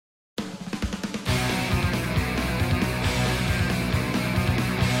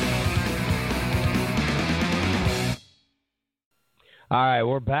All right,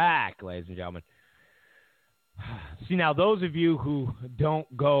 we're back, ladies and gentlemen. See, now, those of you who don't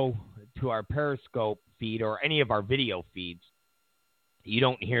go to our Periscope feed or any of our video feeds, you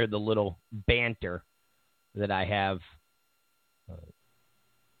don't hear the little banter that I have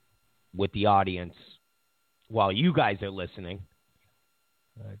with the audience while you guys are listening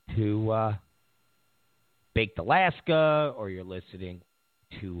to Baked Alaska, or you're listening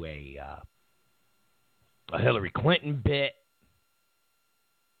to a Hillary Clinton bit.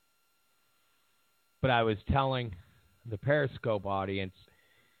 But I was telling the Periscope audience,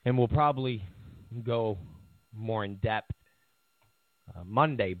 and we'll probably go more in depth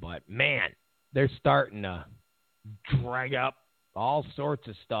Monday, but man, they're starting to drag up all sorts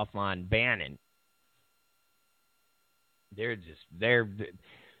of stuff on Bannon. They're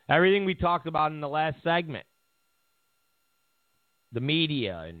everything we talked about in the last segment. The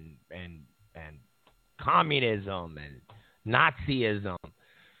media and communism and Nazism.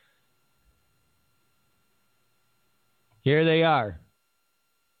 Here they are,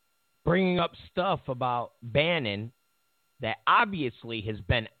 bringing up stuff about Bannon that obviously has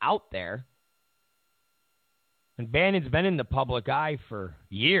been out there. And Bannon's been in the public eye for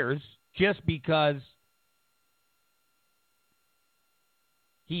years just because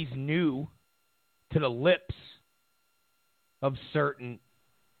he's new to the lips of certain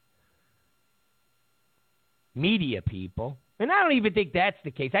media people. And I don't even think that's the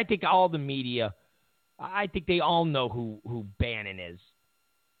case. I think all the media, I think they all know who Bannon is.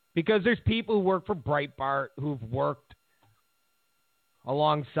 Because there's people who work for Breitbart who've worked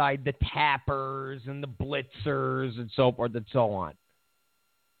alongside the Tappers and the Blitzers and so forth and so on.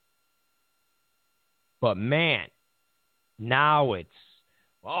 But man, now it's,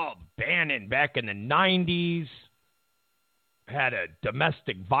 Bannon back in the 90s had a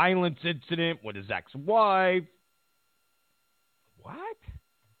domestic violence incident with his ex-wife. What?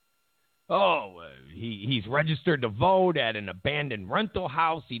 He's registered to vote at an abandoned rental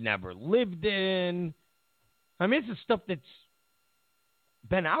house he never lived in. I mean, this is stuff that's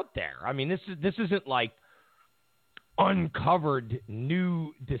been out there. I mean, this isn't like uncovered,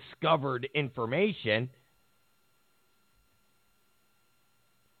 new, discovered information.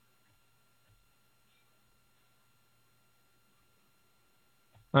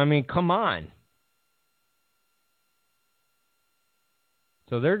 I mean, come on.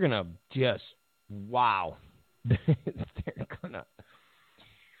 So they're going to just, wow. They're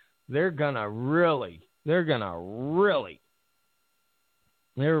really,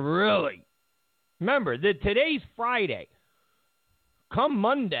 remember that today's Friday. Come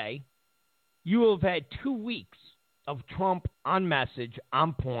Monday, you will have had 2 weeks of Trump on message,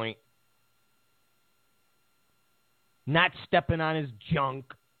 on point, not stepping on his junk.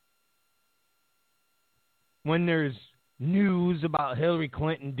 When there's news about Hillary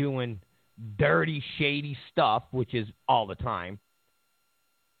Clinton doing dirty, shady stuff, which is all the time.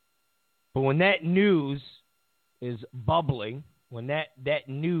 But when that news is bubbling, when that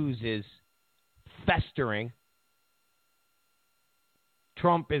news is festering,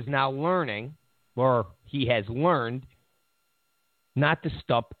 Trump is now learning, or he has learned, not to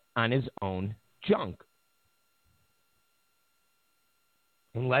step on his own junk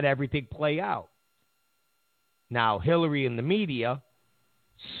and let everything play out. Now, Hillary and the media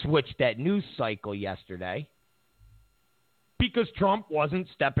switched that news cycle yesterday because Trump wasn't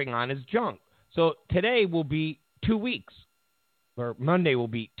stepping on his junk. So today will be 2 weeks, or Monday will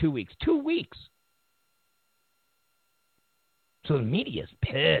be 2 weeks. 2 weeks. So the media's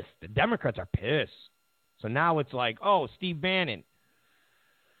pissed. The Democrats are pissed. So now it's like, Steve Bannon.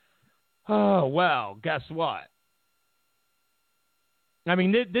 Oh, well, guess what? I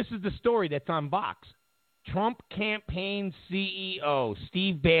mean, this is the story that's on Vox. Trump campaign CEO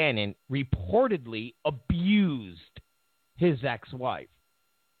Steve Bannon reportedly abused his ex-wife.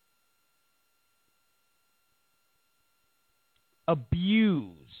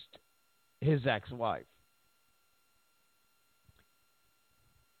 Abused his ex-wife.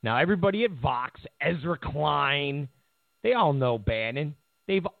 Now, everybody at Vox, Ezra Klein, they all know Bannon.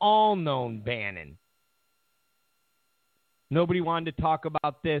 They've all known Bannon. Nobody wanted to talk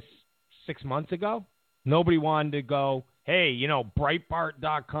about this 6 months ago. Nobody wanted to go, hey,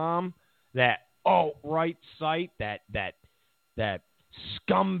 Breitbart.com, that alt-right site, that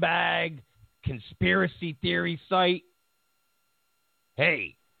scumbag conspiracy theory site.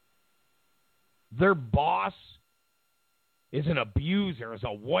 Hey, their boss is an abuser, is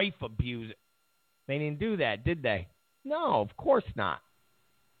a wife abuser. They didn't do that, did they? No, of course not.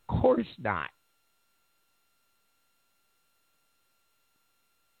 Of course not.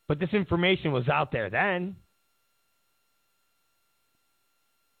 But this information was out there then.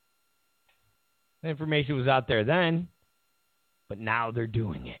 The information was out there then, but now they're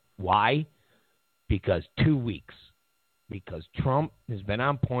doing it. Why? Because 2 weeks. Because Trump has been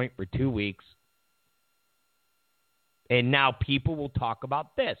on point for 2 weeks. And now people will talk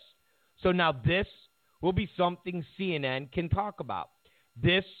about this. So now this will be something CNN can talk about.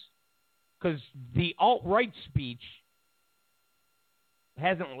 This, because the alt-right speech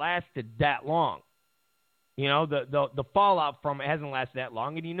hasn't lasted that long. You know, the fallout from it hasn't lasted that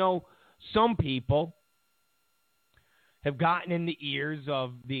long. And you know, some people have gotten in the ears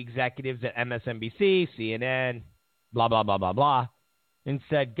of the executives at MSNBC, CNN, blah, blah, blah, blah, blah, and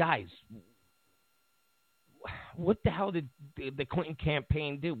said, guys, what the hell did the Clinton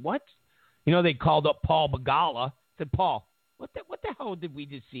campaign do? What? You know, they called up Paul Begala, said, Paul, what the hell did we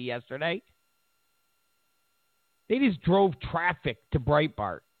just see yesterday? They just drove traffic to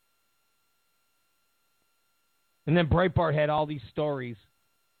Breitbart. And then Breitbart had all these stories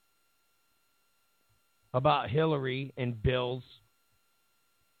about Hillary and Bill's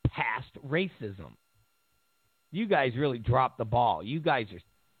past racism. You guys really dropped the ball. You guys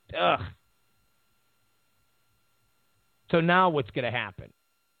are, ugh. So now what's going to happen?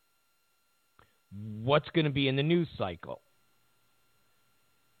 What's going to be in the news cycle?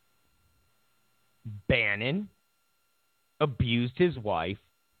 Bannon abused his wife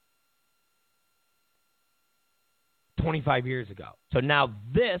 25 years ago. So now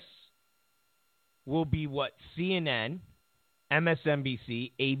this will be what CNN,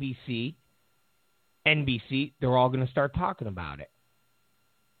 MSNBC, ABC, NBC, they're all going to start talking about it.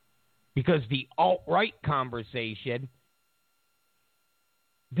 Because the alt-right conversation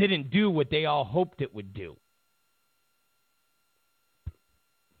didn't do what they all hoped it would do.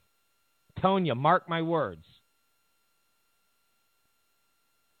 I'm telling you, mark my words.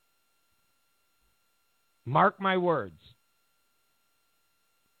 Mark my words.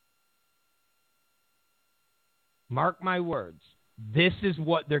 Mark my words. This is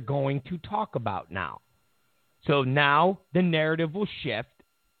what they're going to talk about now. So now the narrative will shift.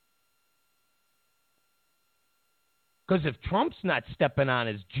 Because if Trump's not stepping on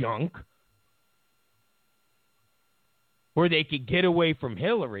his junk, where they could get away from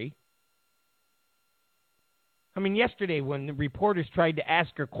Hillary. I mean, yesterday when the reporters tried to ask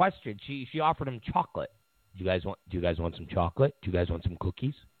her questions, she offered them chocolate. Do you guys want some chocolate? Do you guys want some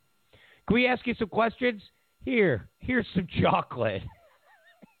cookies? Can we ask you some questions? Here's some chocolate.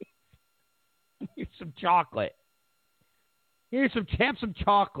 Here's some chocolate. Have some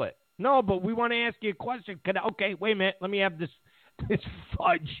chocolate. No, but we want to ask you a question. Okay, wait a minute. Let me have this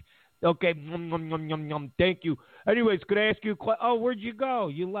fudge. Okay, nom, nom, nom, nom. Thank you. Anyways, could I ask you a question? Oh, where'd you go?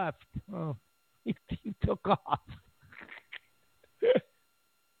 You left. Oh, you took off.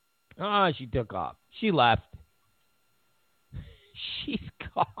 She took off. She left. She's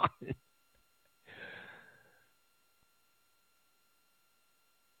gone.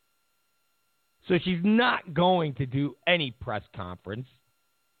 So she's not going to do any press conference.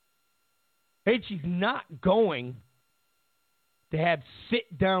 And she's not going to have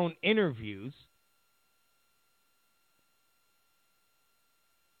sit-down interviews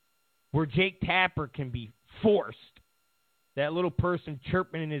where Jake Tapper can be forced. That little person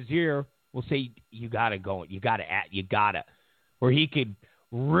chirping in his ear will say, you got to go. You got to. Where he could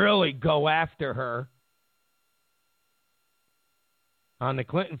really go after her on the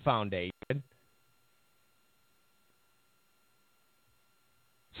Clinton Foundation.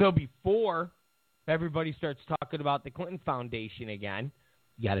 So before everybody starts talking about the Clinton Foundation again,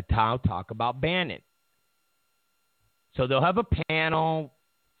 you got to talk about Bannon. So they'll have a panel.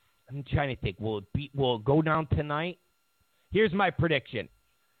 I'm trying to think. Will it go down tonight? Here's my prediction.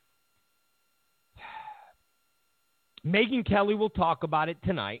 Megyn Kelly will talk about it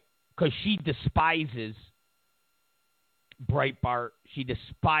tonight because she despises Breitbart. She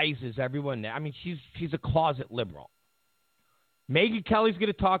despises everyone there. I mean, she's a closet liberal. Megyn Kelly's going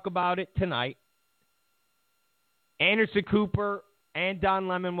to talk about it tonight. Anderson Cooper and Don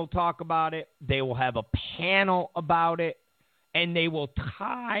Lemon will talk about it. They will have a panel about it. And they will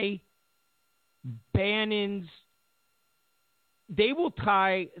tie Bannon's... They will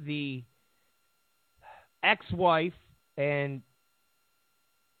tie the ex-wife and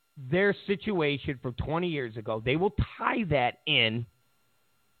their situation from 20 years ago. They will tie that in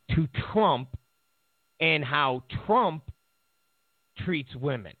to Trump and how Trump treats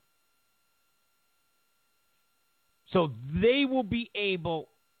women. So they will be able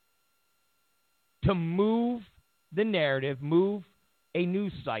to move the narrative, move a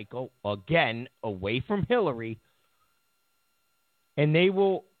news cycle, again, away from Hillary, and they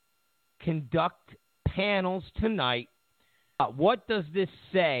will conduct panels tonight. What does this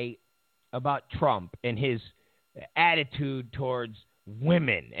say about Trump and his attitude towards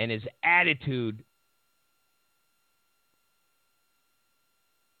women and his attitude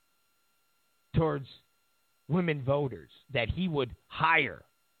towards women voters, that he would hire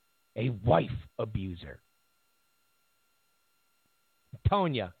a wife abuser. I'm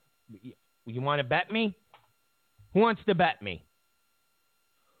telling you, you want to bet me? Who wants to bet me?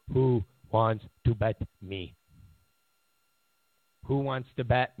 Who wants to bet me? Who wants to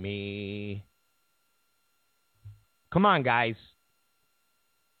bet me? Come on, guys.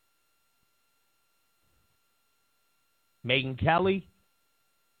 Megyn Kelly,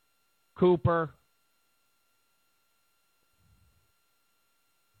 Cooper,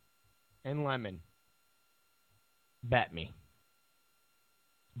 and Lemon. Bet me.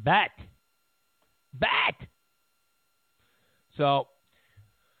 Bet. So,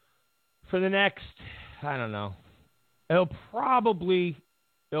 for the next, I don't know, it'll probably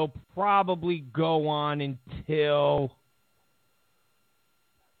go on until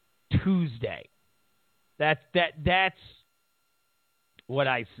Tuesday. That's what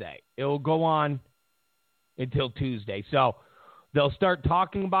I say. It will go on until Tuesday. So they'll start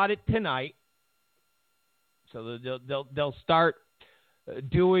talking about it tonight. So they'll start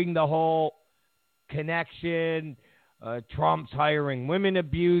doing the whole connection. Trump's hiring women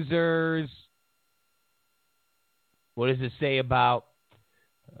abusers. What does it say about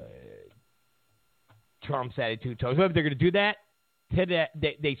Trump's attitude towards women? They're going to do that today.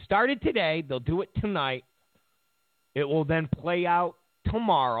 They started today. They'll do it tonight. It will then play out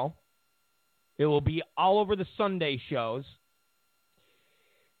tomorrow. It will be all over the Sunday shows.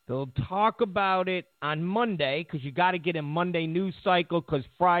 They'll talk about it on Monday, because you got to get a Monday news cycle, because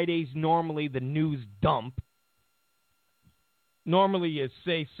Friday's normally the news dump. Normally you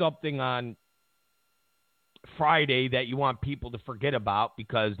say something on Friday that you want people to forget about,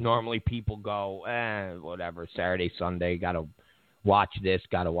 because normally people go, whatever, Saturday, Sunday, got to watch this,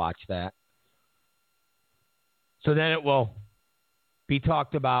 got to watch that. So then it will be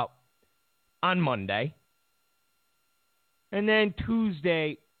talked about on Monday. And then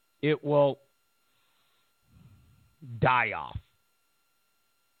Tuesday, it will die off.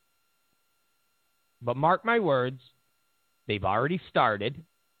 But mark my words, they've already started.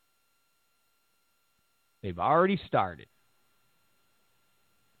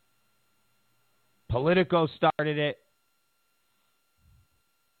 Politico started it,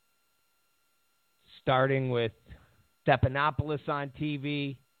 starting with Stephanopoulos on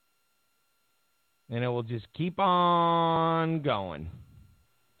TV, and it will just keep on going.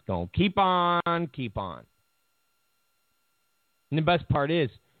 It's going to keep on. And the best part is,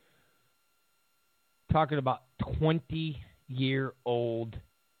 talking about 20-year-old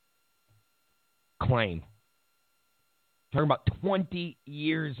claim. Talking about 20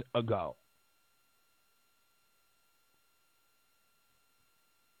 years ago.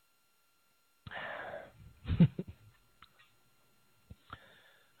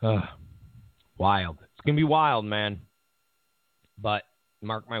 Wild. It's going to be wild, man. But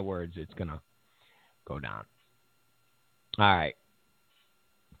mark my words, it's going to go down. All right.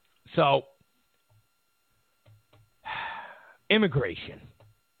 So, immigration.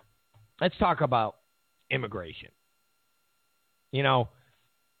 Let's talk about immigration. You know,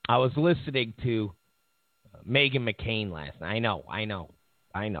 I was listening to Meghan McCain last night. I know.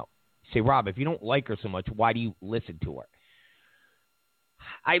 You say, Rob, if you don't like her so much, why do you listen to her?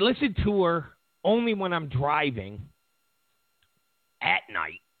 I listen to her only when I'm driving at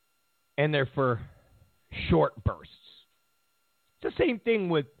night, and they're for short bursts. It's the same thing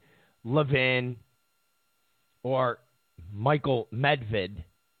with Levin or Michael Medved.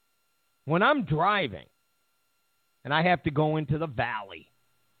 When I'm driving and I have to go into the valley,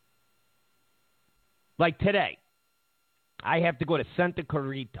 like today, I have to go to Santa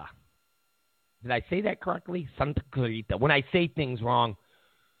Clarita. Did I say that correctly? Santa Clarita. When I say things wrong,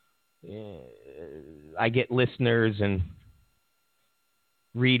 I get listeners and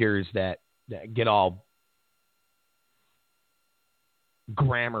readers that get all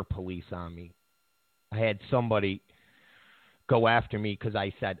grammar police on me. I had somebody go after me because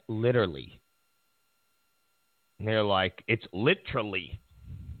I said literally. And they're like, it's literally.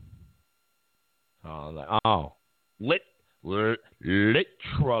 Literally.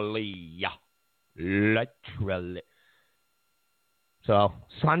 Literally. So,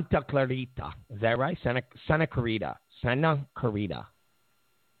 Santa Clarita. Is that right? Santa Clarita.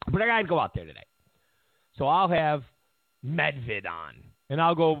 But I got to go out there today. So, I'll have Medved on. And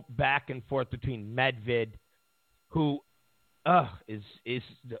I'll go back and forth between Medved, who is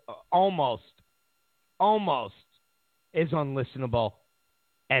almost is unlistenable,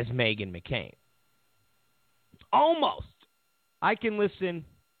 as Meghan McCain. Almost. I can listen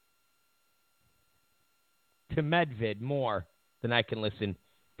to Medved more than I can listen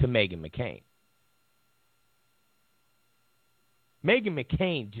to Meghan McCain. Meghan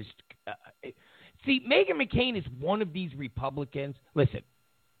McCain just... see, Meghan McCain is one of these Republicans. Listen,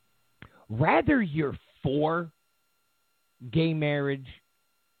 rather you're for gay marriage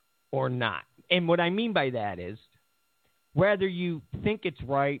or not. And what I mean by that is, whether you think it's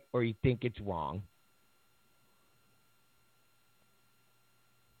right or you think it's wrong,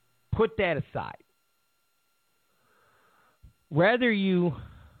 put that aside. Whether you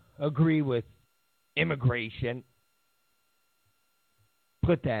agree with immigration,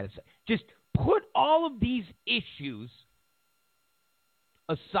 put that aside. Just put all of these issues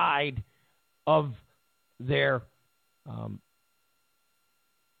aside of their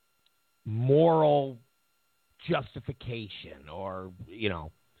moral justification or,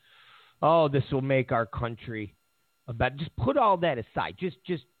 oh, this will make our country better. Just put all that aside.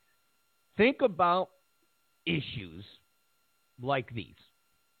 Just think about issues like these.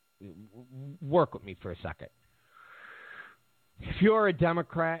 Work with me for a second. If you're a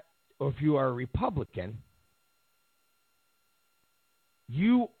Democrat or if you are a Republican,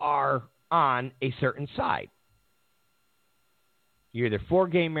 you are on a certain side. You're either for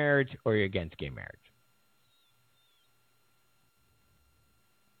gay marriage or you're against gay marriage.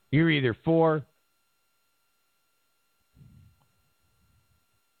 You're either for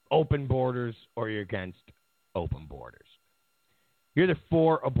open borders or you're against open borders. You're either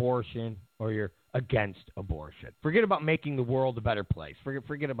for abortion or you're against abortion. Forget about making the world a better place.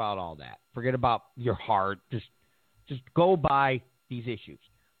 Forget about all that. Forget about your heart. Just go by these issues.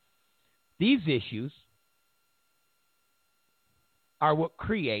 These issues are what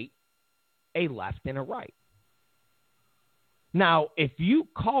create a left and a right. Now, if you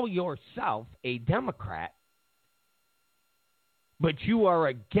call yourself a Democrat, but you are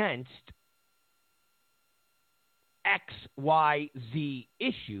against X, Y, Z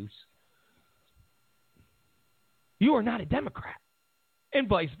issues, you are not a Democrat, and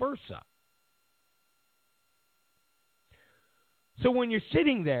vice versa. So when you're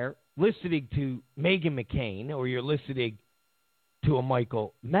sitting there listening to Meghan McCain or you're listening to a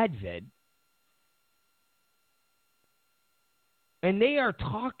Michael Medved, and they are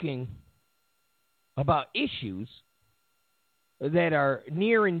talking about issues that are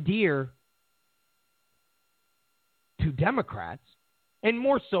near and dear to Democrats, and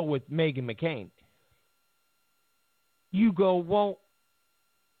more so with Meghan McCain, you go, well,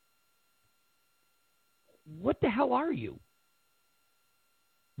 what the hell are you?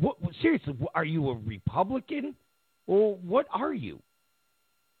 What seriously, are you a Republican? Or what are you?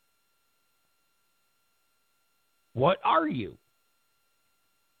 What are you?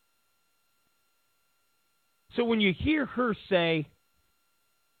 So when you hear her say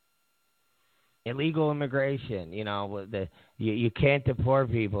illegal immigration, you can't deport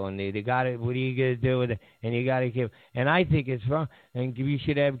people, and they got it. What are you gonna do with it? And you got to give. And I think it's wrong, and you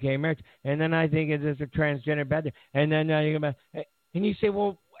should have gay marriage. And then I think it's a transgender bed. And then and you say,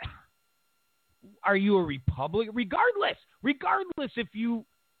 well, are you a Republican? Regardless,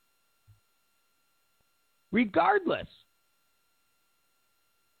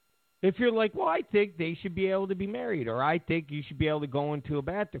 if you're like, well, I think they should be able to be married, or I think you should be able to go into a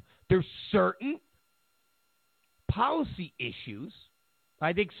bathroom. There's certain policy issues.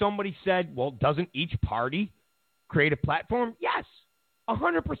 I think somebody said, well, doesn't each party create a platform? Yes,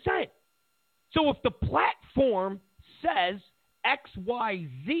 100%. So if the platform says X, Y,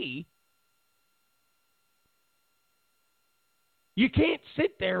 Z, you can't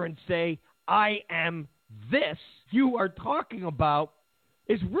sit there and say, I am this you are talking about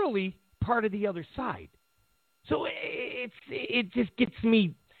is really part of the other side. So it just gets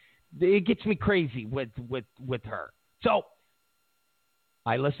me crazy with her. So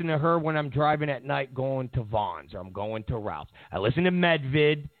I listen to her when I'm driving at night going to Vaughn's or I'm going to Ralph's. I listen to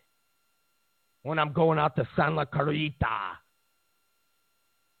Medved when I'm going out to Santa Clarita.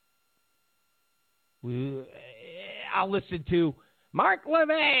 I'll listen to Mark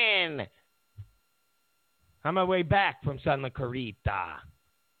Levin on my way back from Santa Clarita.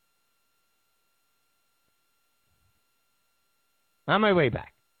 On my way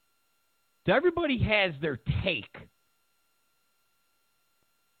back. So everybody has their take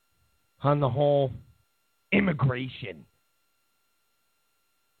on the whole immigration.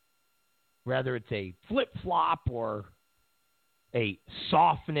 Whether it's a flip-flop or a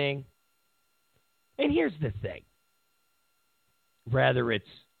softening. And here's the thing. Whether it's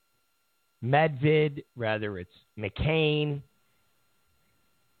Medved, whether it's McCain,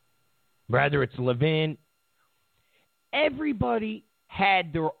 whether it's Levin. Everybody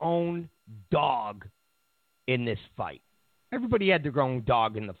had their own dog in this fight. Everybody had their own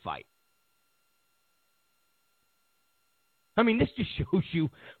dog in the fight. I mean, this just shows you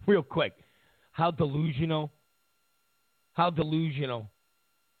real quick how delusional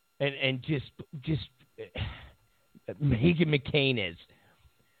and just Meghan McCain is.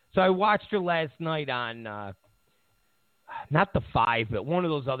 So I watched her last night on not the 5, but one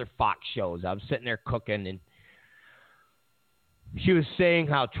of those other Fox shows. I was sitting there cooking, and she was saying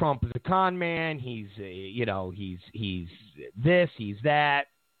how Trump is a con man. He's he's this, he's that,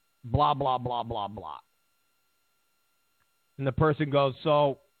 blah blah blah blah blah. And the person goes,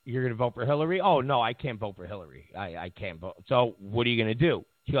 "So you're going to vote for Hillary?" "Oh no, I can't vote for Hillary. I can't vote." "So what are you going to do?"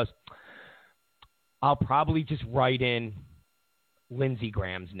 She goes, "I'll probably just write in Lindsey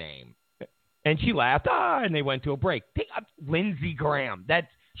Graham's name." And she laughed, and they went to a break. Think of Lindsey Graham.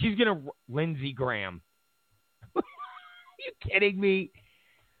 She's going to Lindsey Graham. Are you kidding me?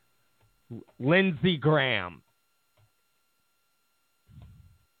 Lindsey Graham.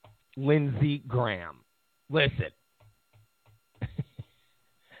 Lindsey Graham. Listen.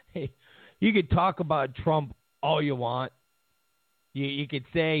 You could talk about Trump all you want. You could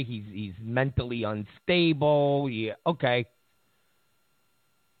say he's mentally unstable. Yeah, okay.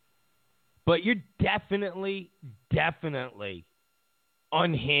 But you're definitely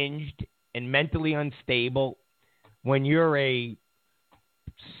unhinged and mentally unstable when you're a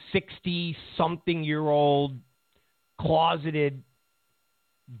 60-something-year-old closeted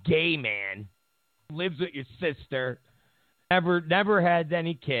gay man, lives with your sister, never had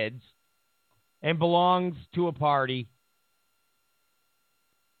any kids, and belongs to a party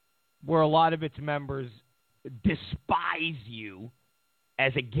where a lot of its members despise you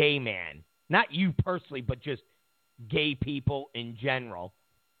as a gay man. Not you personally, but just gay people in general.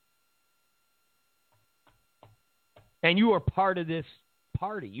 And you are part of this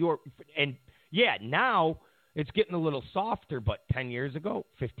party. Now it's getting a little softer, but 10 years ago,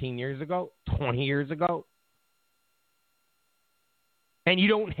 15 years ago, 20 years ago, and you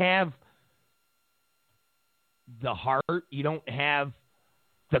don't have the heart, you don't have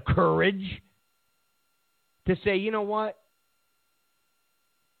the courage to say, you know what?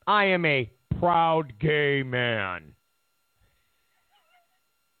 I am a proud gay man.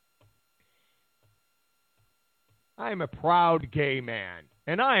 I am a proud gay man,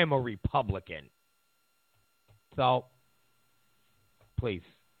 and I am a Republican. So, please,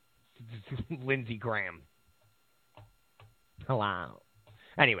 Lindsey Graham. Hello.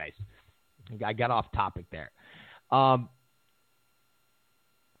 Anyways, I got off topic there.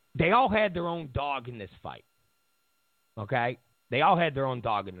 They all had their own dog in this fight. Okay? They all had their own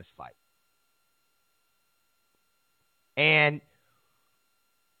dog in this fight. And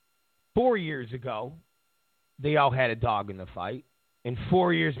 4 years ago, they all had a dog in the fight. And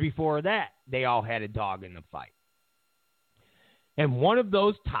 4 years before that, they all had a dog in the fight. And one of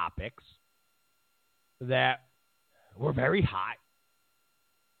those topics that were very hot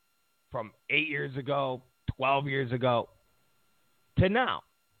from 8 years ago, 12 years ago, to now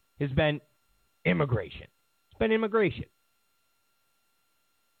has been immigration. It's been immigration.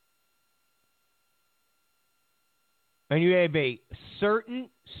 And you have a certain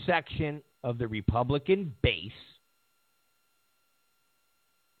section of the Republican base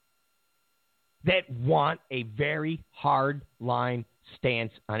that want a very hard line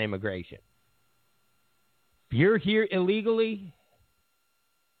stance on immigration. If you're here illegally,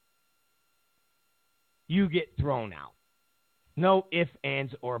 you get thrown out. No ifs,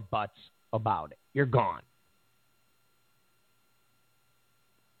 ands, or buts about it. You're gone.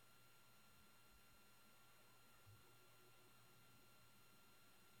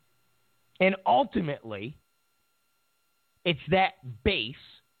 And ultimately, it's that base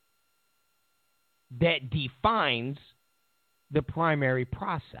that defines the primary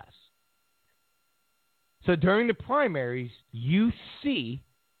process. So during the primaries, you see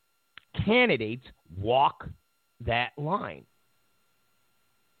candidates walk that line.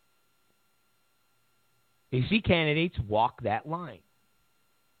 You see candidates walk that line.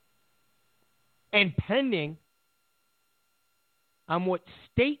 And pending on what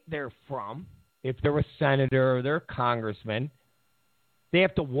state they're from, if they're a senator or they're a congressman, they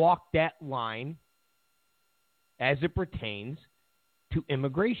have to walk that line as it pertains to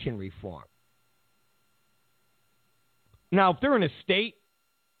immigration reform. Now, if they're in a state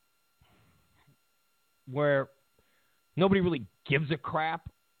where nobody really gives a crap,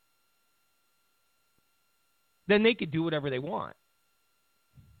 then they could do whatever they want.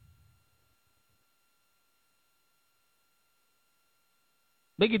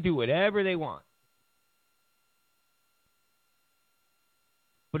 They can do whatever they want.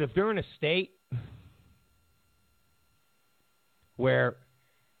 But if they're in a state where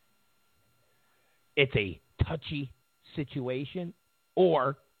it's a touchy situation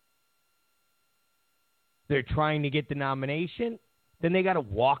or they're trying to get the nomination, then they got to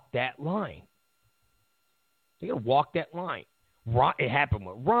walk that line. They got to walk that line. It happened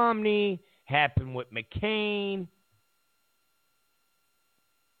with Romney, happened with McCain.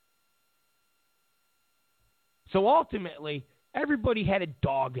 So ultimately, everybody had a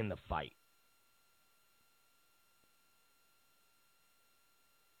dog in the fight.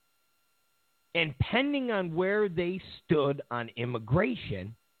 And depending on where they stood on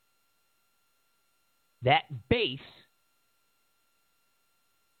immigration, that base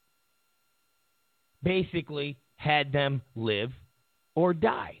basically had them live or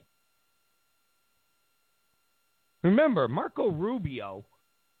die. Remember, Marco Rubio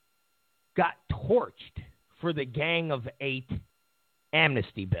got torched for the Gang of Eight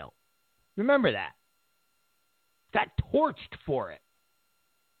amnesty bill. Remember that. Got torched for it.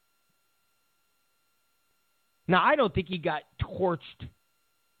 Now, I don't think he got torched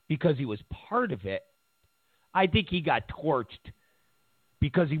because he was part of it. I think he got torched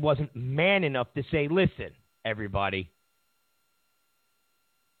because he wasn't man enough to say, listen, everybody.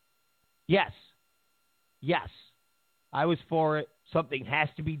 Yes, I was for it. Something has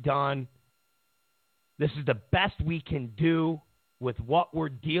to be done. This is the best we can do with what we're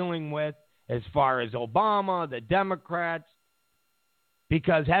dealing with as far as Obama, the Democrats,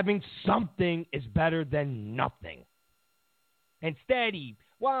 because having something is better than nothing. Instead,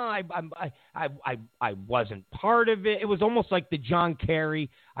 I wasn't part of it. It was almost like the John Kerry,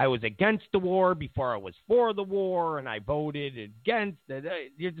 I was against the war before I was for the war, and I voted against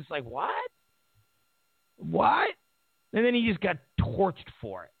it. You're just like, what? What? And then he just got torched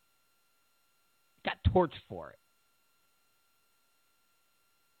for it.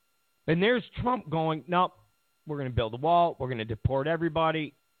 And there's Trump going, nope, we're going to build a wall. We're going to deport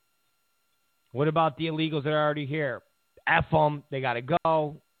everybody. What about the illegals that are already here? F them. They got to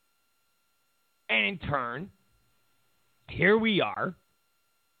go. And in turn, here we are,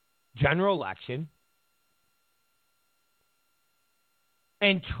 general election,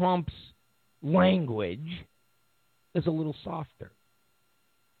 and Trump's language is a little softer.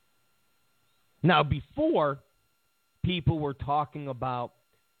 Now, before, people were talking about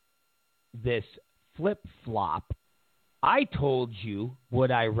this flip-flop. I told you what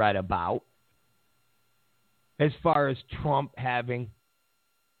I read about as far as Trump having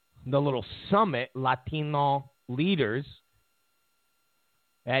the little summit, Latino leaders,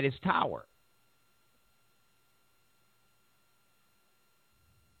 at his tower.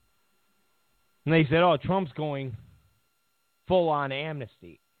 And they said, oh, Trump's going full-on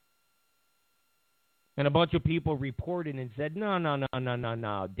amnesty. And a bunch of people reported and said,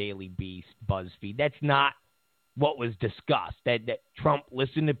 no, Daily Beast, BuzzFeed. That's not what was discussed. That Trump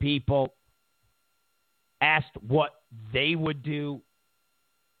listened to people, asked what they would do.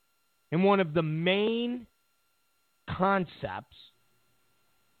 And one of the main concepts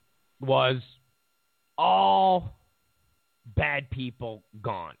was all bad people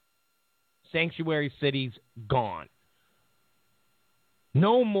gone. Sanctuary cities gone.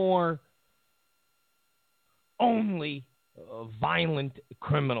 No more only violent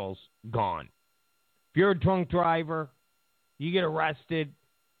criminals gone. If you're a drunk driver, you get arrested,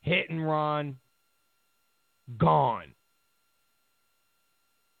 hit and run, gone.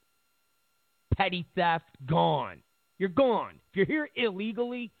 Petty theft, gone. You're gone. If you're here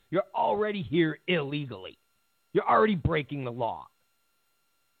illegally, you're already here illegally. You're already breaking the law.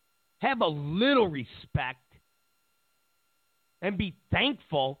 Have a little respect and be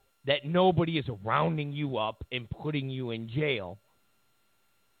thankful that nobody is rounding you up and putting you in jail.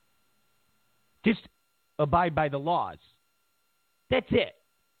 Just abide by the laws. That's it.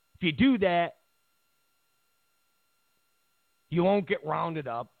 If you do that, you won't get rounded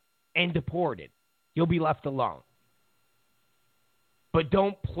up and deported. You'll be left alone. But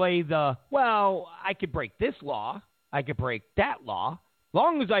don't play the, well, I could break this law. I could break that law.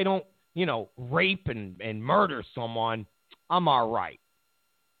 Long as I don't, rape and murder someone, I'm all right.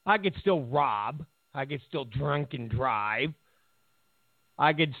 I could still rob. I could still drink and drive.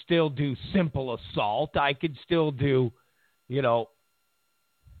 I could still do simple assault. I could still do,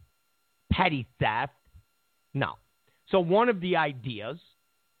 petty theft. No. So one of the ideas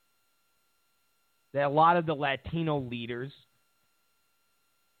that a lot of the Latino leaders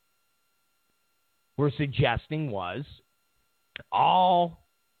were suggesting was all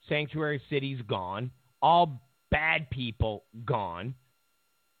sanctuary cities gone, all bad people gone,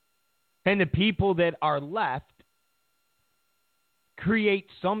 And the people that are left create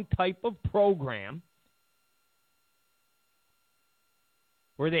some type of program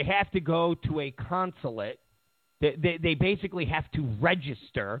where they have to go to a consulate. They basically have to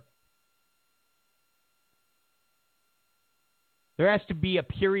register. There has to be a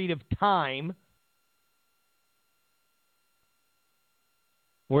period of time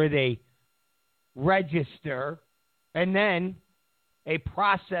where they register, and then a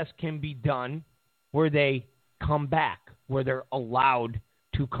process can be done where they come back, where they're allowed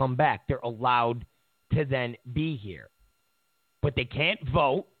to come back. They're allowed to then be here. But they can't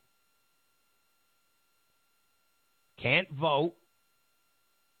vote. Can't vote.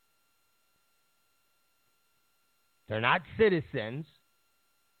 They're not citizens.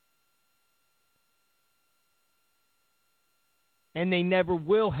 And they never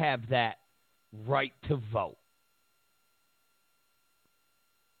will have that right to vote.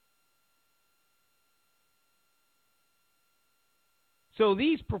 So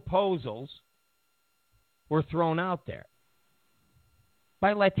these proposals were thrown out there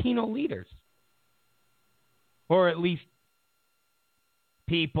by Latino leaders, or at least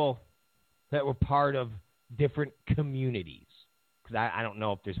people that were part of different communities. Because I don't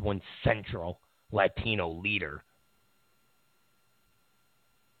know if there's one central Latino leader.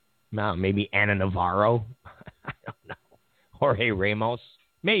 No, maybe Ana Navarro. I don't know. Jorge Ramos.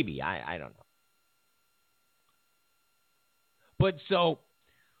 Maybe. I don't know. But so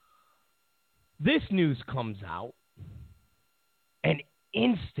this news comes out, and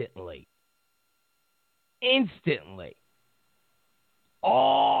instantly,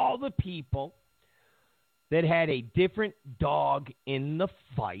 all the people that had a different dog in the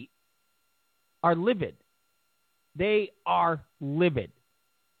fight are livid. They are livid.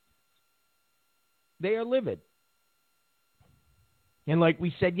 They are livid. And like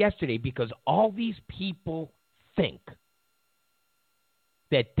we said yesterday, because all these people think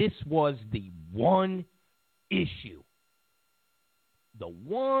that this was the one issue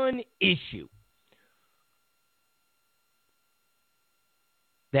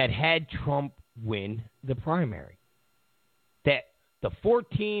that had Trump win the primary. That the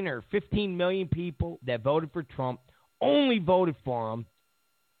 14 or 15 million people that voted for Trump only voted for him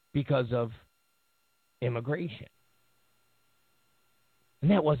because of immigration.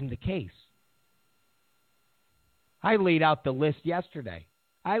 And that wasn't the case. I laid out the list yesterday.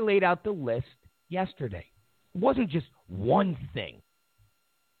 It wasn't just one thing.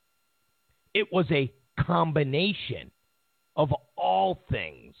 It was a combination of all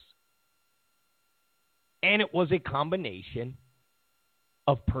things. And it was a combination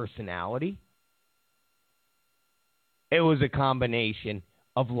of personality. It was a combination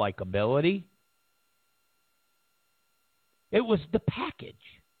of likability. It was the package.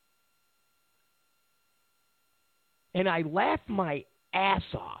 And I laugh my ass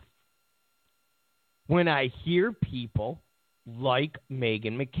off when I hear people like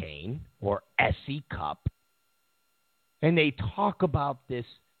Meghan McCain or Essie Cupp, and they talk about this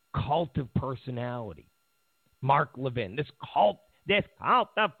cult of personality. Mark Levin, this cult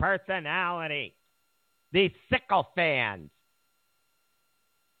of personality. These sycophants.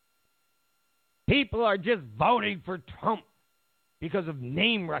 People are just voting for Trump because of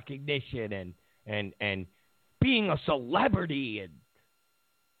name recognition and being a celebrity. And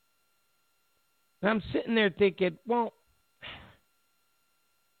I'm sitting there thinking, well,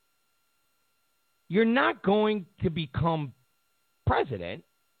 you're not going to become president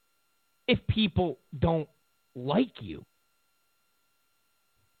if people don't like you.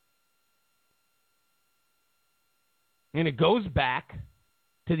 And it goes back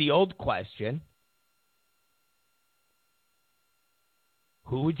to the old question,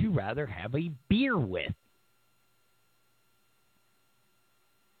 who would you rather have a beer with?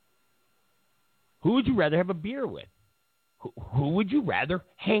 Who would you rather have a beer with? Who would you rather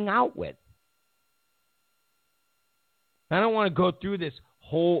hang out with? I don't want to go through this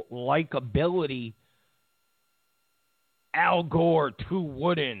whole likability. Al Gore, too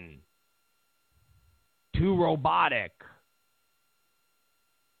wooden, too robotic.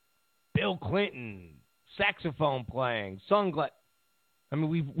 Bill Clinton, saxophone playing, sunglasses. I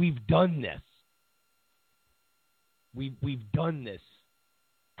mean, we've done this. We've done this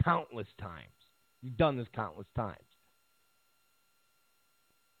countless times. We've done this countless times.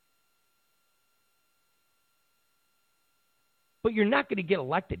 But you're not going to get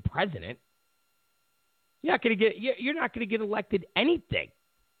elected president. You're not going to get elected anything.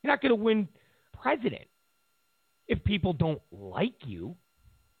 You're not going to win president if people don't like you.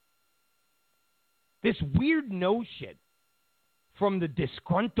 This weird notion from the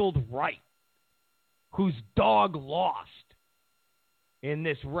disgruntled right whose dog lost in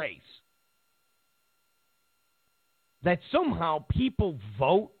this race, that somehow people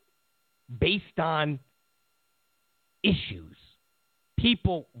vote based on issues.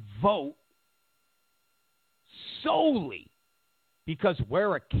 People vote solely because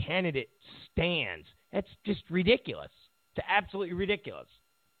where a candidate stands. That's just ridiculous. It's absolutely ridiculous.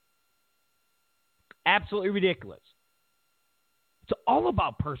 Absolutely ridiculous. It's all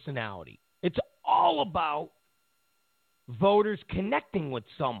about personality. It's all about voters connecting with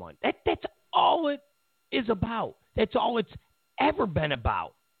someone. That's all it is about. That's all it's ever been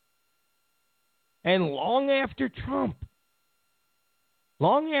about. And long after Trump,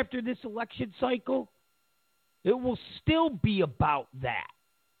 long after this election cycle, it will still be about that.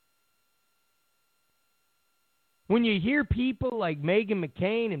 When you hear people like Meghan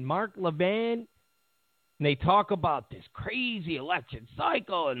McCain and Mark Levin, and they talk about this crazy election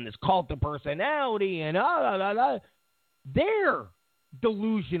cycle and this cult of personality and they're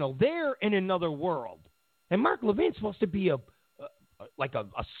delusional. They're in another world. And Mark Levin's supposed to be a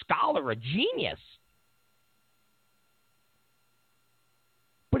scholar, a genius.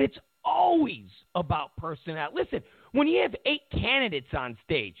 But it's always about personality. Listen, when you have 8 candidates on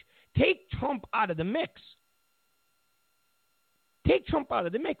stage, take Trump out of the mix. Take Trump out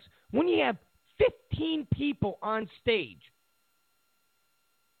of the mix. When you have 15 people on stage,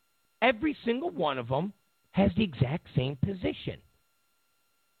 every single one of them has the exact same position.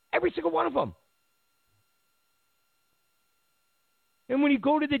 Every single one of them. And when you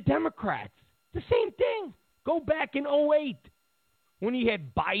go to the Democrats, the same thing. Go back in 2008 when you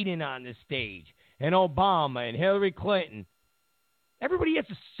had Biden on the stage and Obama and Hillary Clinton. Everybody has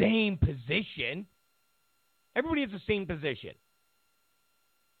the same position. Everybody has the same position.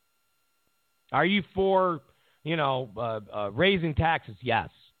 Are you for, raising taxes? Yes.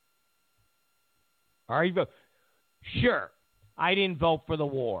 Are you? Sure. I didn't vote for the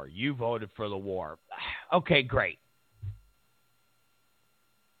war. You voted for the war. Okay, great.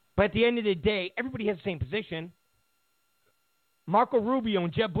 But at the end of the day, everybody has the same position. Marco Rubio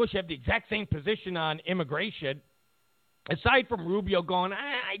and Jeb Bush have the exact same position on immigration. Aside from Rubio going,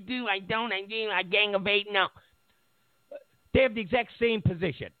 I do, I don't, I do, I gang of 8. No. They have the exact same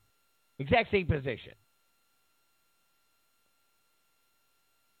position. Exact same position.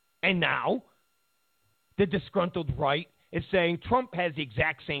 And now, the disgruntled right is saying Trump has the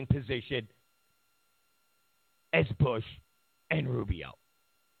exact same position as Bush and Rubio.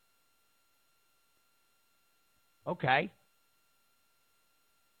 Okay.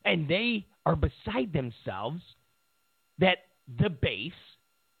 And they are beside themselves that the base,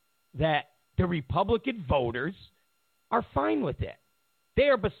 that the Republican voters are fine with it. They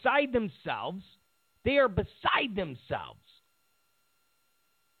are beside themselves. They are beside themselves.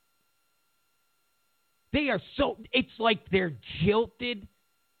 They are so, it's like they're jilted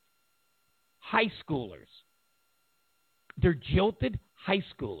high schoolers. They're jilted high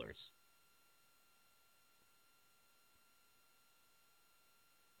schoolers.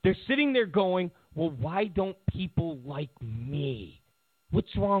 They're sitting there going, well, why don't people like me?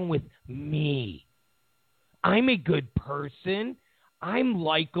 What's wrong with me? I'm a good person. I'm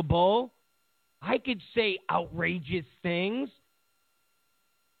likable. I could say outrageous things.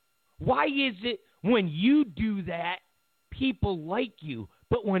 Why is it when you do that, people like you,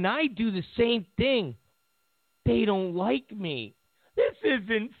 but when I do the same thing, they don't like me? This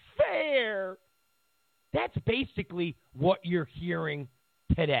isn't fair. That's basically what you're hearing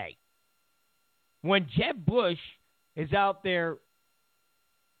today. When Jeb Bush is out there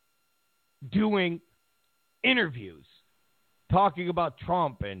doing interviews, talking about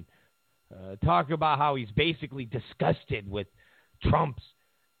Trump and talking about how he's basically disgusted with Trump's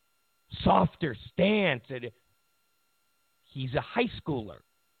softer stance. And he's a high schooler.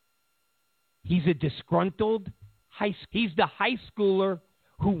 He's a disgruntled he's the high schooler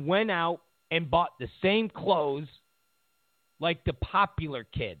who went out and bought the same clothes like the popular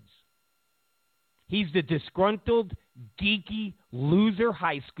kids. He's the disgruntled, geeky, loser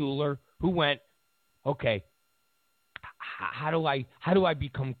high schooler who went, okay, how do I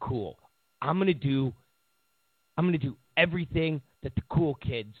become cool? I'm gonna do everything that the cool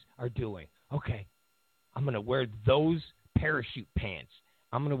kids are doing. Okay, I'm gonna wear those parachute pants.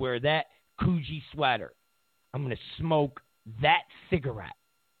 I'm gonna wear that Coogee sweater. I'm gonna smoke that cigarette.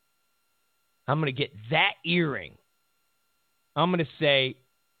 I'm gonna get that earring. I'm gonna say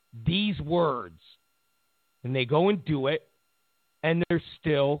these words, and they go and do it, and they're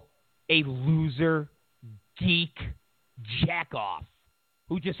still a loser, geek, jack-off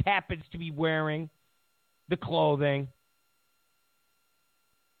who just happens to be wearing the clothing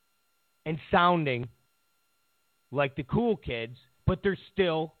and sounding like the cool kids, but they're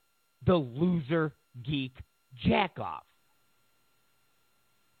still the loser geek jackoff.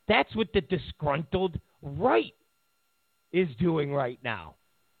 That's what the disgruntled right is doing right now.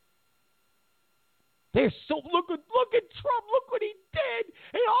 They're so look at Trump, look what he did,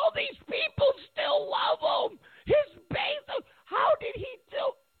 and all these people still love him. His base, how did he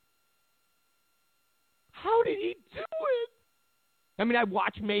do it? I mean, I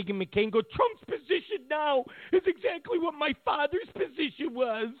watch Meghan McCain go, Trump's position now is exactly what my father's position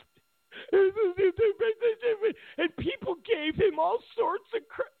was. And people gave him all sorts of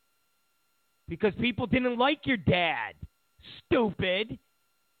crap. Because people didn't like your dad. Stupid.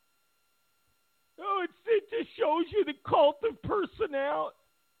 Oh, it just shows you the cult of personality.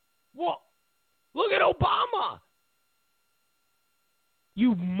 Well, look at Obama.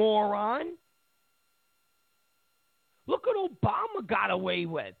 You moron. Look what Obama got away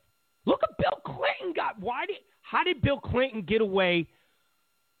with. Look what Bill Clinton got. How did Bill Clinton get away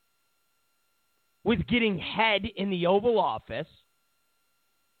with getting head in the Oval Office?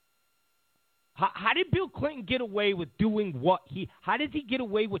 How did Bill Clinton get away with doing how does he get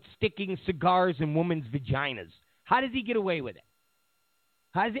away with sticking cigars in women's vaginas? How does he get away with it?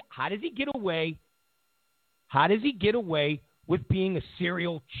 How does he get away? How does he get away with being a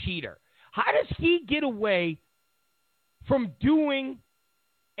serial cheater? How does he get away from doing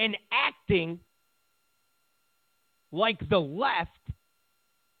and acting like the left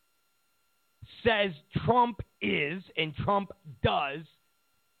says Trump is and Trump does,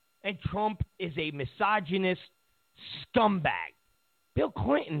 and Trump is a misogynist scumbag? Bill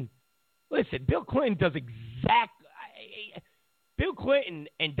Clinton does Bill Clinton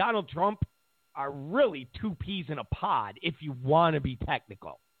and Donald Trump are really two peas in a pod if you want to be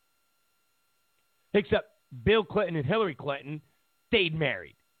technical. Except Bill Clinton and Hillary Clinton stayed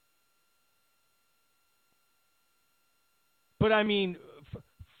married. But I mean,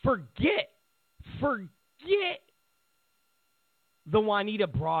 forget the Juanita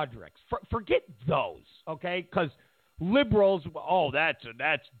Brodricks. Forget those, okay? Because liberals, that's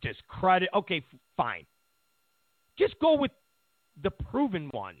discredit. Okay, fine. Just go with the proven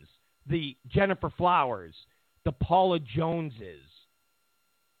ones. The Jennifer Flowers, the Paula Joneses,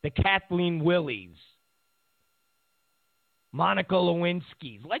 the Kathleen Willies, Monica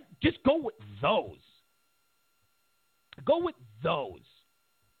Lewinsky's. Just go with those. Go with those.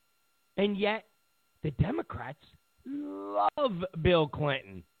 And yet, the Democrats love Bill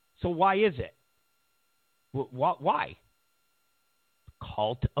Clinton. So why is it? Why?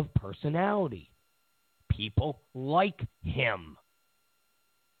 Cult of personality. People like him.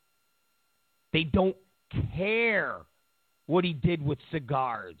 They don't care what he did with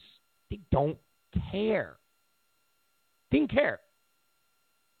cigars. They don't care. Didn't care.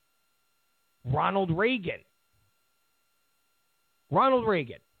 Ronald Reagan.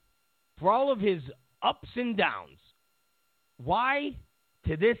 For all of his ups and downs, why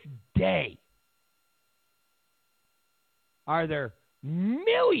to this day are there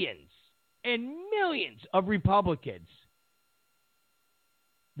millions and millions of Republicans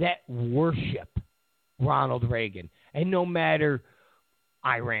that worship Ronald Reagan? And no matter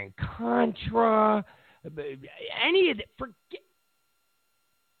Iran-Contra, any of it, forget.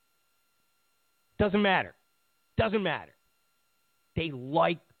 Doesn't matter. They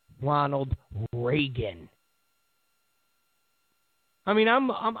like Ronald Reagan. I mean, I'm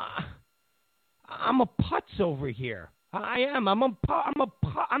a putz over here. I am. I'm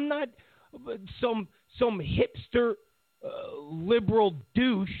not some hipster liberal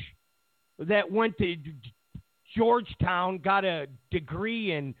douche that went to Georgetown, got a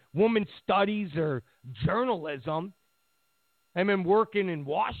degree in women's studies or journalism, and been working in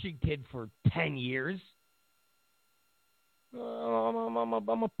Washington for 10 years.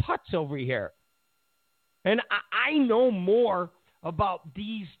 I'm a putz over here. And I know more about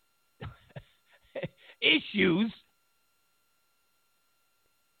these issues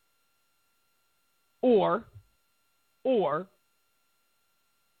or the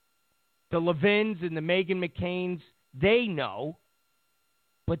Levins and the Meghan McCains, they know,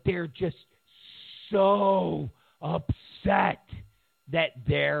 but they're just so upset that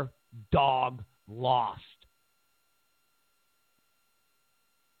their dog lost.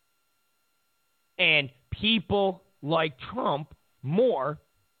 And people like Trump more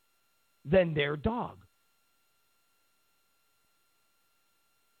than their dog.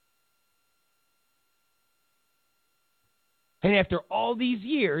 And after all these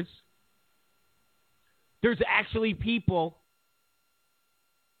years, there's actually people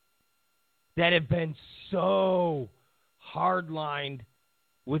that have been so hardlined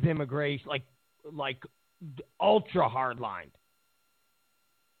with immigration, like ultra hardlined.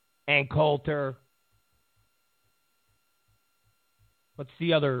 And Coulter. What's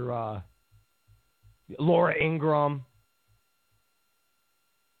the other? Laura Ingraham.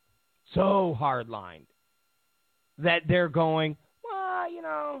 So hardlined that they're going,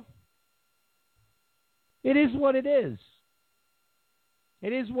 well, it is what it is.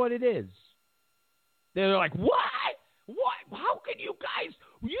 It is what it is. They're like, what? What? How can you guys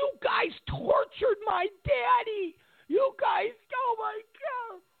tortured my daddy. You guys,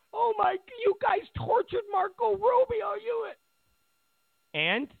 oh my, you guys tortured Marco Rubio.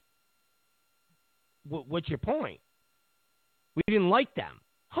 And what's your point? We didn't like them.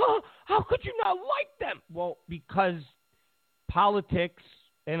 Huh? How could you not like them? Well, because politics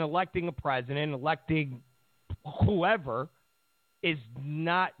and electing a president, electing whoever, is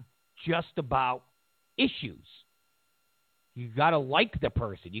not just about issues. You got to like the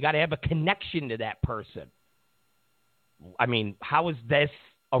person. You got to have a connection to that person. I mean, how is this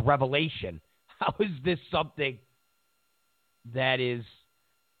a revelation? How is this something that is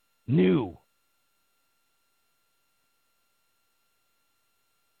new?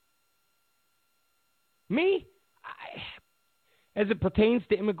 Me, as it pertains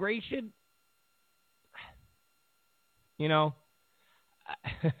to immigration,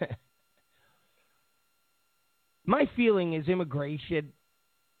 my feeling is immigration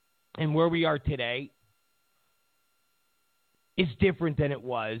and where we are today is different than it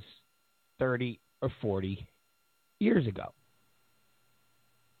was 30 or 40 years ago.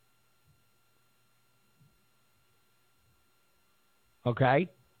 Okay?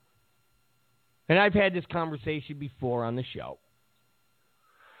 And I've had this conversation before on the show.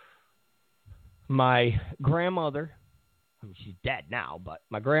 My grandmother, she's dead now, but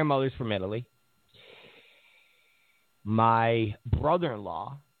my grandmother's from Italy. My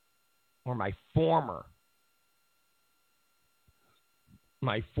brother-in-law, or my former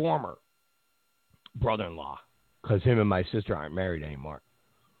brother-in-law, because him and my sister aren't married anymore,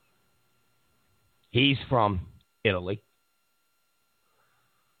 he's from Italy.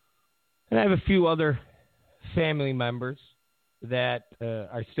 And I have a few other family members that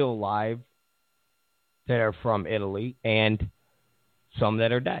are still alive that are from Italy, and some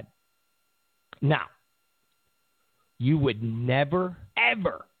that are dead. Now, you would never,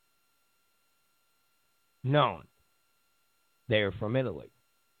 ever known they're from Italy.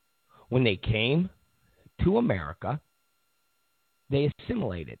 When they came to America, they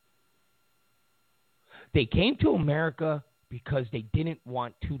assimilated. They came to America because they didn't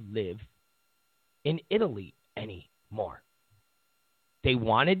want to live in Italy anymore. They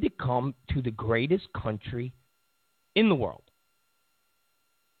wanted to come to the greatest country in the world.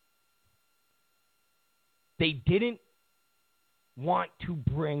 They didn't want to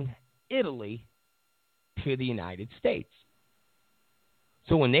bring Italy to the United States.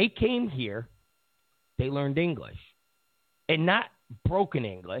 So when they came here, they learned English. And not broken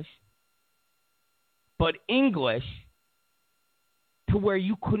English, but English to where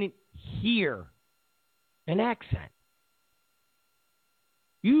you couldn't hear an accent.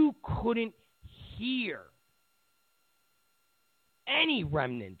 You couldn't hear any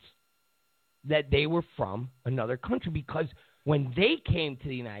remnants that they were from another country, because when they came to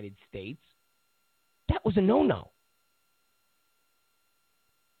the United States, that was a no-no.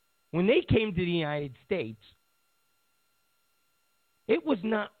 When they came to the United States, it was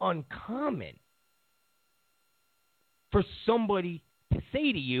not uncommon for somebody to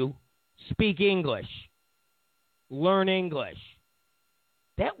say to you, speak English, learn English.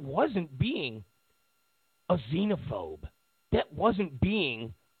 That wasn't being a xenophobe. That wasn't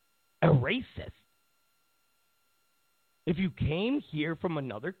being a racist. If you came here from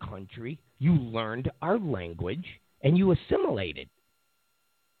another country, you learned our language and you assimilated.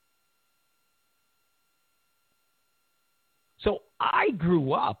 So I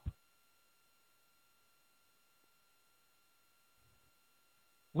grew up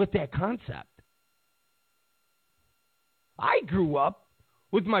with that concept. I grew up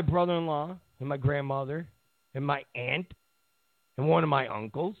with my brother-in-law and my grandmother and my aunt and one of my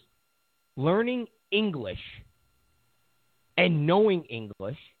uncles learning English and knowing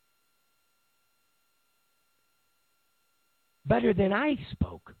English better than I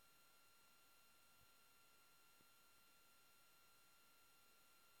spoke.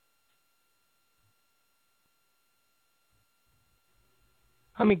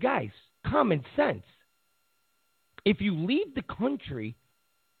 I mean, guys, common sense. If you leave the country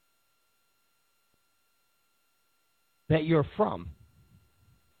that you're from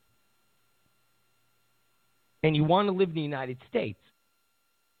and you want to live in the United States,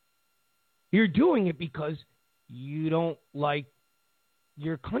 You're doing it because you don't like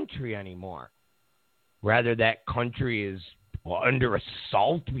your country anymore. Rather, that country is under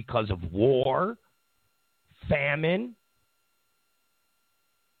assault because of war, famine,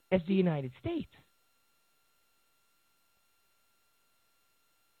 as the United States.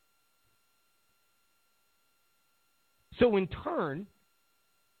 So in turn,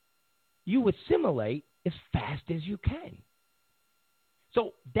 you assimilate as fast as you can.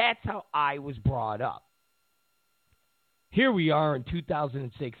 So that's how I was brought up. Here we are in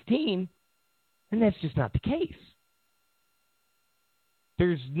 2016, and that's just not the case.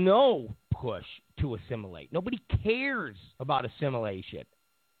 There's no push to assimilate. Nobody cares about assimilation.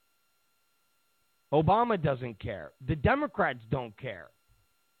 Obama doesn't care. The Democrats don't care.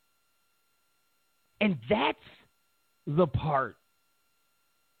 And that's the part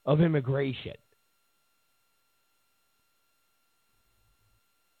of immigration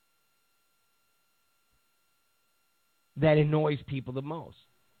that annoys people the most.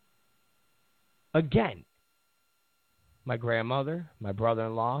 Again, my grandmother, my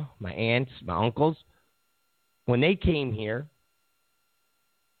brother-in-law, my aunts, my uncles, when they came here,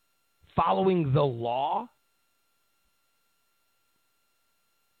 following the law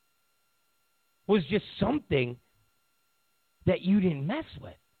was just something that you didn't mess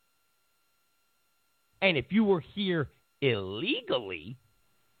with. And if you were here illegally,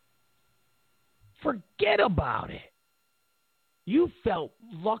 forget about it. You felt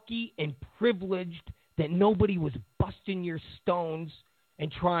lucky and privileged that nobody was busting your stones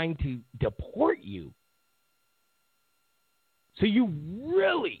and trying to deport you. So you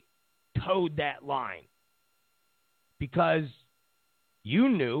really towed that line because you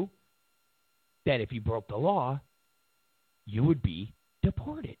knew that if you broke the law, you would be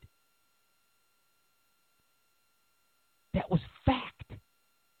deported. That was fact.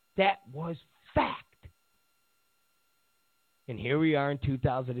 That was fact. And here we are in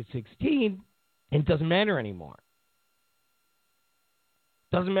 2016, and it doesn't matter anymore.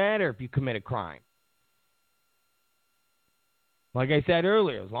 Doesn't matter if you commit a crime. Like I said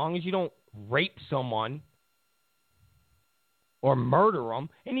earlier, as long as you don't rape someone or murder them,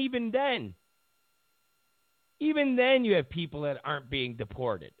 and even then you have people that aren't being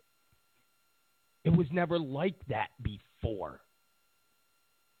deported. It was never like that before.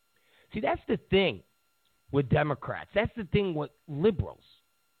 See, that's the thing with Democrats. That's the thing with liberals.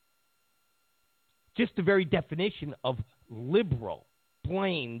 Just the very definition of liberal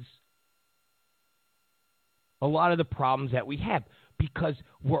blames a lot of the problems that we have because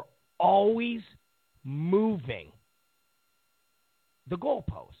we're always moving the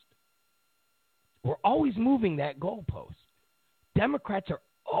goalpost. We're always moving that goalpost. Democrats are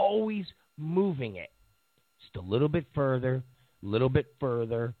always moving it. Just a little bit further, a little bit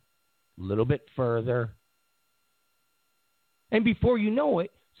further, a little bit further. And before you know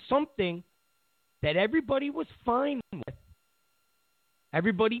it, something that everybody was fine with,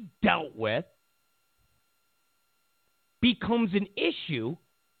 everybody dealt with, becomes an issue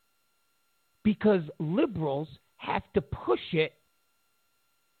because liberals have to push it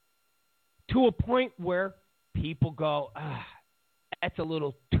to a point where people go, that's a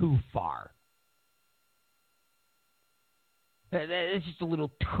little too far. That's just a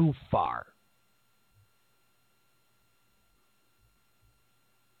little too far.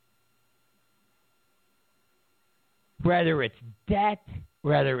 Whether it's debt,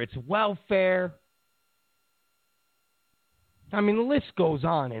 whether it's welfare. I mean, the list goes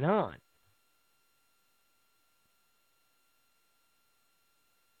on and on.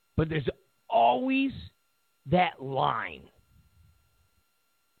 But there's always that line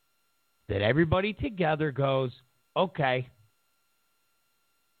that everybody together goes, okay,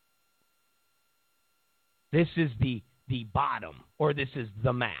 this is the bottom, or this is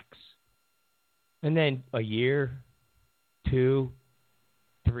the max. And then a year, 2,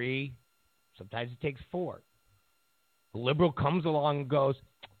 3, sometimes it takes 4. A liberal comes along and goes,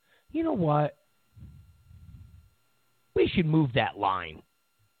 you know what? We should move that line.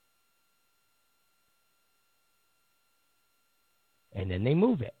 And then they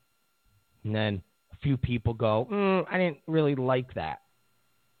move it. And then a few people go, I didn't really like that.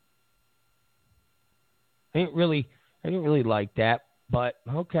 I didn't really like that, but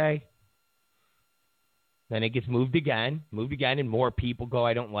okay. Then it gets moved again, and more people go,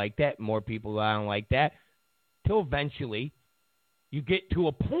 I don't like that. More people go, I don't like that. Till eventually you get to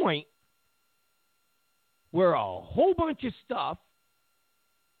a point where a whole bunch of stuff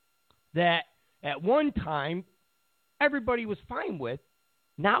that at one time everybody was fine with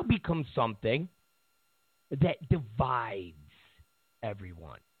now becomes something that divides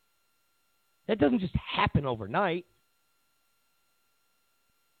everyone. That doesn't just happen overnight.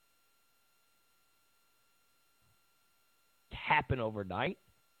 Happen overnight.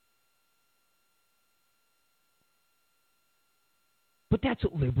 But that's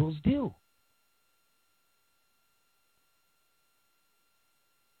what liberals do.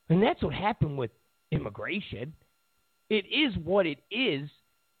 And that's what happened with immigration. It is what it is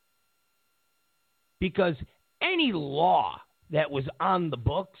because any law that was on the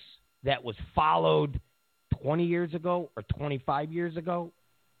books that was followed 20 years ago or 25 years ago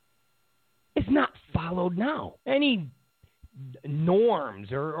is not followed now. Any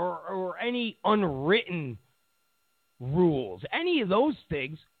norms or any unwritten rules, any of those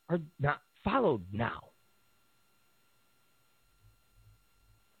things are not followed now.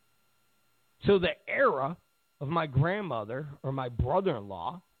 So the era of my grandmother or my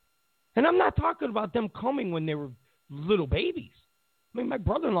brother-in-law, and I'm not talking about them coming when they were little babies. I mean, my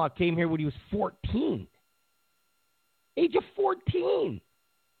brother-in-law came here when he was 14. Age of 14.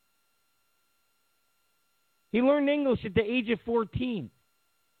 He learned English at the age of 14.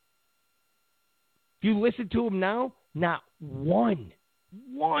 If you listen to him now, not one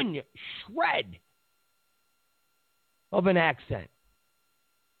shred of an accent.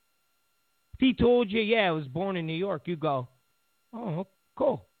 If he told you, yeah, I was born in New York, you go, oh,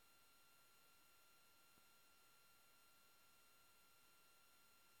 cool.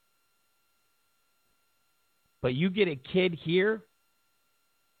 But you get a kid here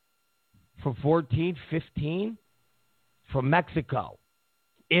for 14, 15 from Mexico,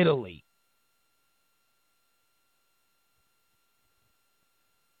 Italy,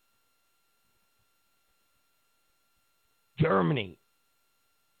 Germany.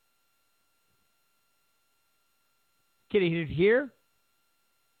 Kid is here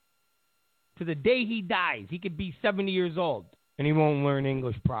to the day he dies. He could be 70 years old and he won't learn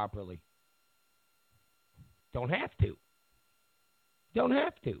English properly. Don't have to. Don't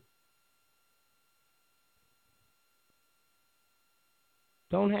have to.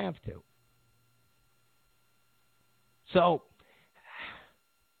 Don't have to. So,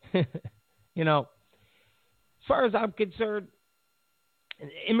 you know, as far as I'm concerned,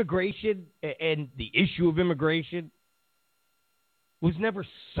 immigration and the issue of immigration was never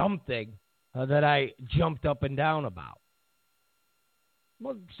something that I jumped up and down about. It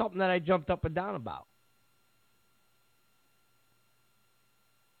wasn't something that I jumped up and down about.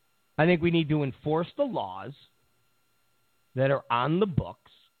 I think we need to enforce the laws that are on the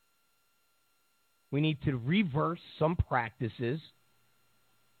books. We need to reverse some practices.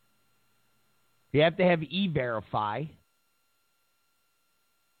 You have to have E-Verify.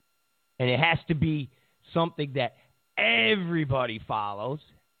 And it has to be something that everybody follows.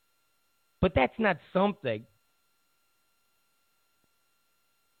 But that's not something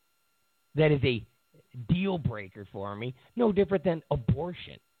that is a deal breaker for me. No different than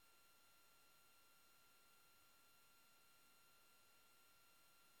abortion.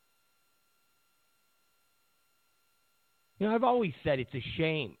 You know, I've always said it's a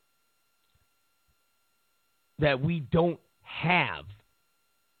shame that we don't have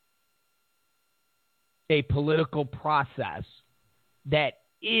a political process that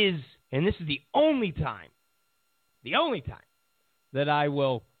is, and this is the only time that I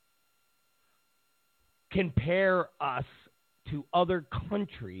will compare us to other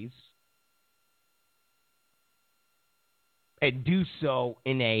countries and do so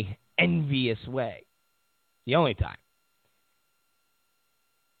in a envious way. The only time.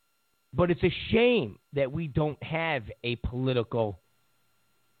 But it's a shame that we don't have a political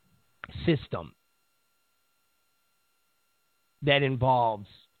system that involves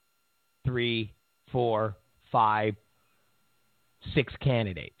 3, 4, 5, 6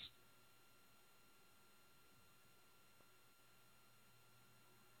 candidates.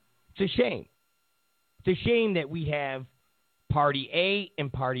 It's a shame. It's a shame that we have Party A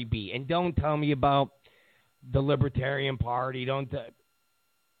and Party B. And don't tell me about the Libertarian Party.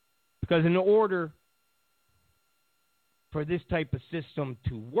 Because in order for this type of system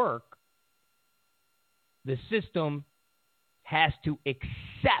to work, the system has to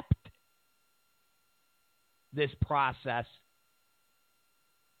accept this process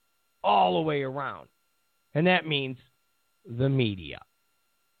all the way around. And that means the media.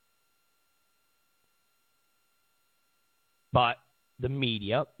 But the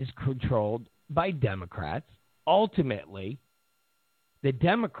media is controlled by Democrats. Ultimately, the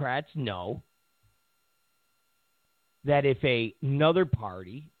Democrats know that if another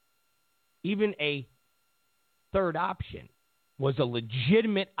party, even a third option, was a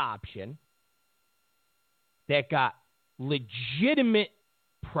legitimate option that got legitimate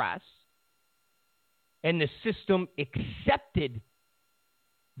press and the system accepted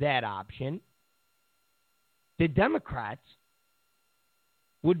that option, the Democrats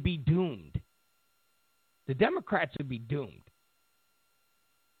would be doomed. The Democrats would be doomed.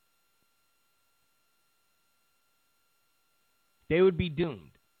 They would be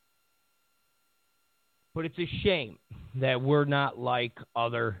doomed. But it's a shame that we're not like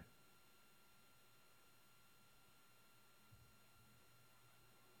other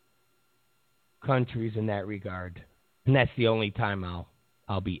countries in that regard. And that's the only time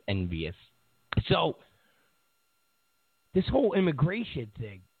I'll be envious. So, this whole immigration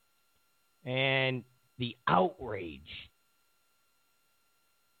thing and the outrage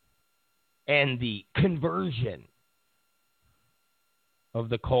and the conversion of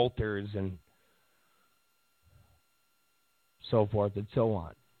the Coulters and so forth and so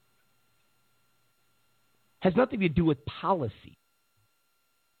on has nothing to do with policy.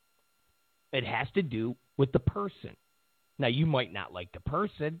 It has to do with the person. Now, you might not like the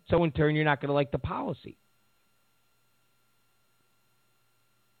person, so in turn, you're not going to like the policy.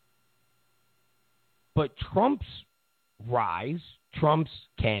 But Trump's rise, Trump's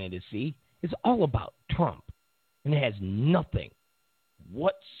candidacy, is all about Trump. And it has nothing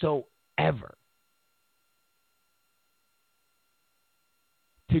whatsoever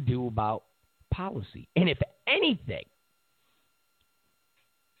to do about policy. And if anything,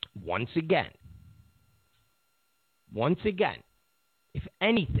 once again, if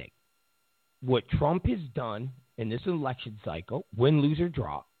anything, what Trump has done in this election cycle, win, lose, or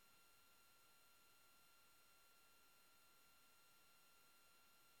draw,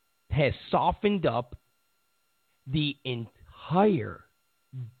 has softened up the entire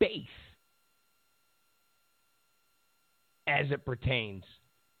base as it pertains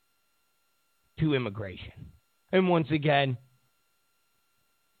to immigration. And once again,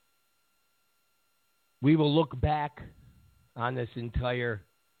 we will look back on this entire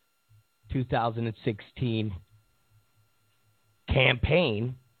 2016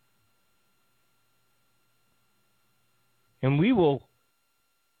 campaign, and we will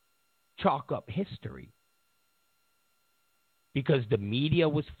chalk up history because the media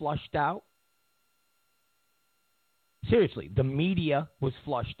was flushed out. Seriously, the media was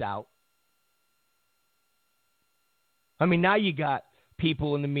flushed out. I mean, now you got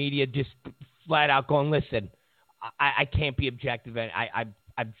people in the media just flat out going, listen, I can't be objective. I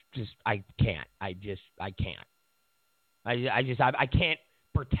can't. I can't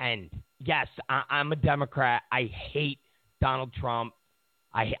pretend. Yes, I'm a Democrat. I hate Donald Trump.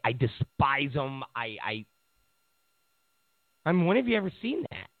 I despise him. I mean, when have you ever seen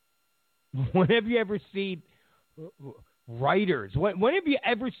that? When have you ever seen writers? When have you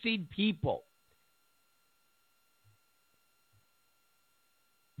ever seen people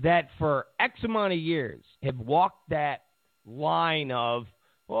that for X amount of years have walked that line of,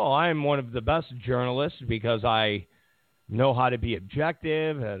 well, I'm one of the best journalists because I know how to be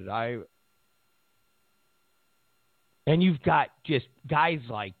objective, and you've got just guys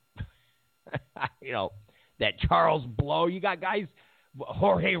like, that Charles Blow. You got guys,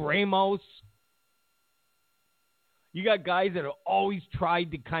 Jorge Ramos. You got guys that have always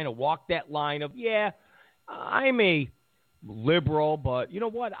tried to kind of walk that line of, yeah, I'm a liberal, but you know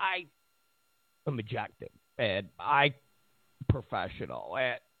what? I'm objective and I'm professional.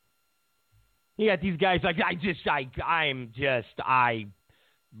 And you got these guys like I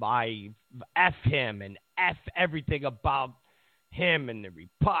F him and F everything about him and the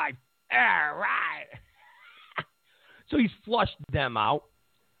reply. All right. So he's flushed them out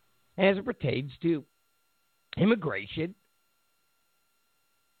as it pertains to immigration,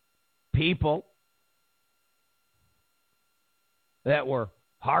 people that were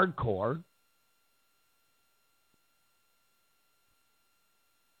hardcore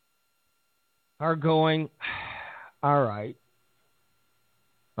are going, all right,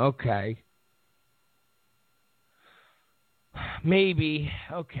 okay, maybe,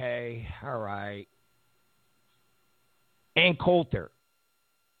 okay, all right. And Coulter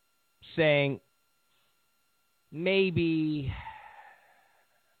saying maybe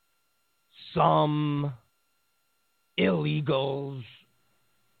some illegals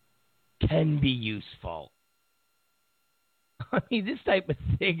can be useful. I mean, this type of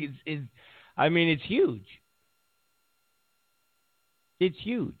thing is I mean, it's huge. It's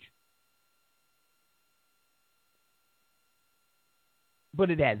huge.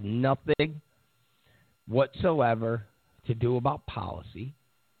 But it has nothing whatsoever to do about policy.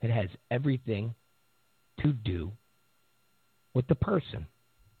 It has everything to do with the person.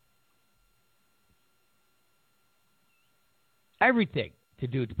 Everything to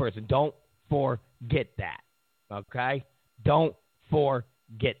do with the person. Don't forget forget that. Okay? Don't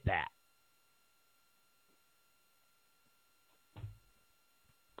forget that.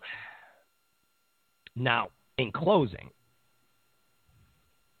 Now, in closing,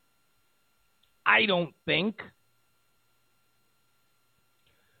 I don't think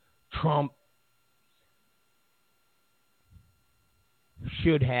Trump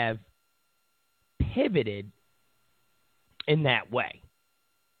should have pivoted in that way.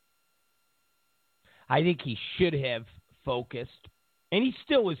 I think he should have focused, and he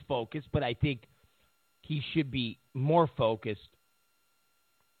still is focused, but I think he should be more focused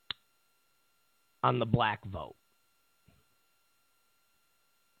on the black vote.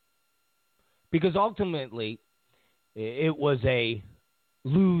 Because ultimately, it was a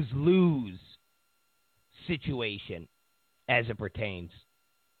lose-lose situation as it pertains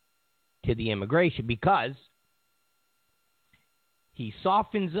to the immigration, because he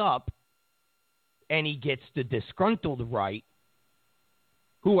softens up and he gets the disgruntled right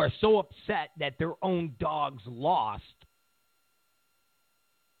who are so upset that their own dogs lost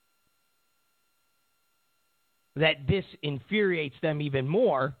that this infuriates them even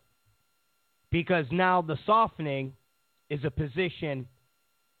more, because now the softening is a position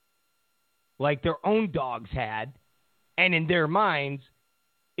like their own dogs had, and in their minds,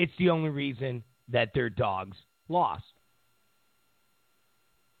 it's the only reason that their dogs lost.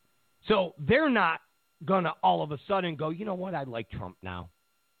 So they're not going to all of a sudden go, you know what, I like Trump now.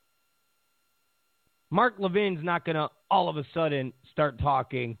 Mark Levin's not going to all of a sudden start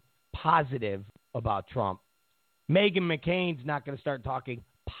talking positive about Trump. Meghan McCain's not going to start talking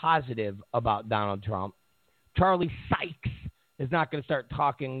positive about Donald Trump. Charlie Sykes is not going to start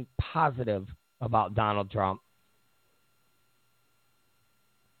talking positive about Donald Trump.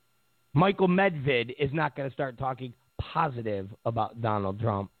 Michael Medved is not going to start talking positive about Donald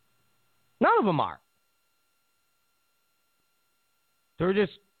Trump. None of them are. They're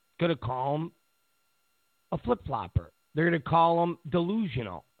just going to call him a flip-flopper. They're going to call him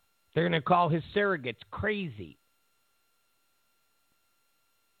delusional. They're going to call his surrogates crazy.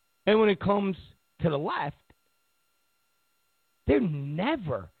 And when it comes to the left, they're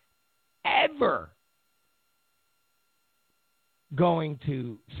never, ever going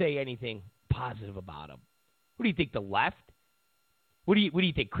to say anything positive about him. What do you think, the left? What do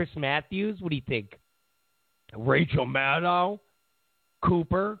you think, Chris Matthews? What do you think, Rachel Maddow,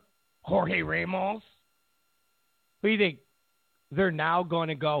 Cooper, Jorge Ramos? What do you think? They're now going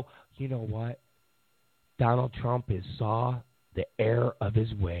to go, you know what? Donald Trump saw the error of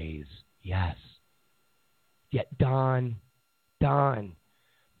his ways. Yes. Yet, Don,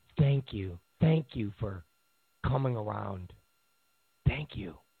 thank you. Thank you for coming around. Thank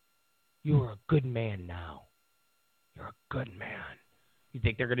you. You are a good man now. You're a good man. You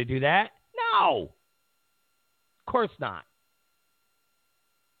think they're going to do that? No. Of course not.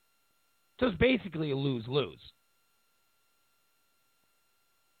 So it's basically a lose-lose.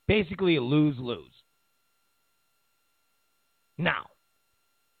 Basically a lose-lose. Now,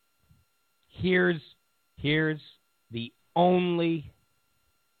 here's the only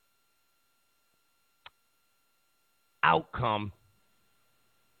outcome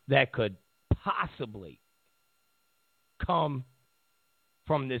that could possibly come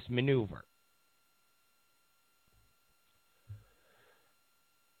from this maneuver.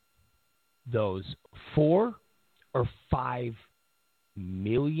 Those 4 or 5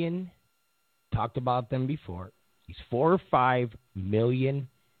 million, talked about them before, these 4 or 5 million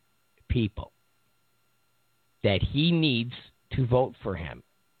people that he needs to vote for him,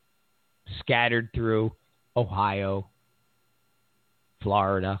 scattered through Ohio,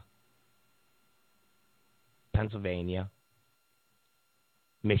 Florida, Pennsylvania,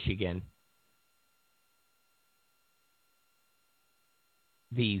 Michigan.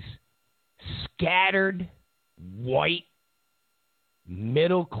 These scattered white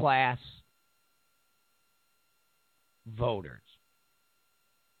middle class voters.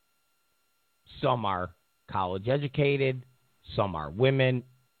 Some are college educated, some are women.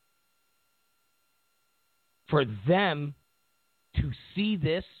 For them to see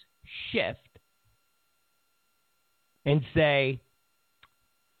this shift and say,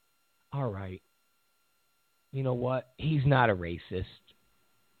 all right, you know what? He's not a racist.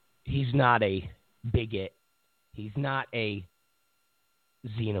 He's not a bigot. He's not a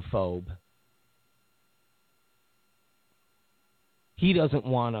xenophobe. He doesn't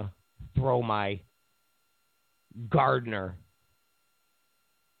want to throw my gardener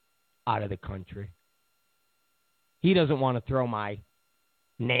out of the country. He doesn't want to throw my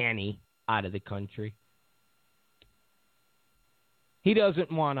nanny out of the country. He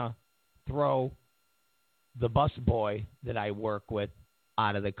doesn't want to throw the bus boy that I work with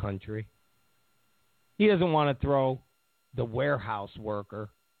out of the country. He doesn't want to throw the warehouse worker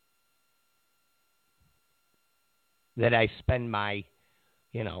that I spend my,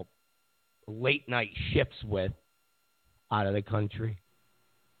 late night shifts with out of the country.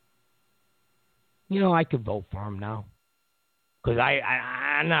 I could vote for him now because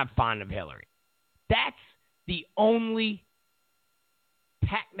I'm not fond of Hillary. That's the only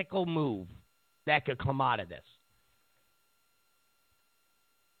technical move that could come out of this.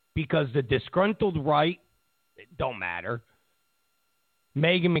 Because the disgruntled right, it don't matter.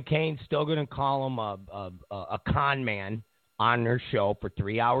 Meghan McCain's still going to call him a con man on her show for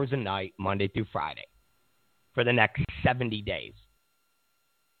 3 hours a night, Monday through Friday, for the next 70 days.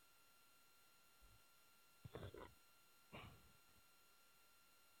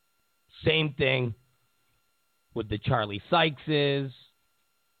 Same thing with the Charlie Sykeses.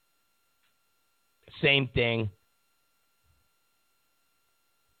 Same thing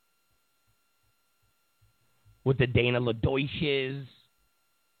with the Dana LaDoyches.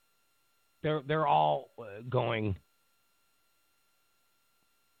 They're all going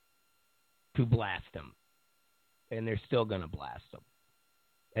to blast him. And they're still going to blast him.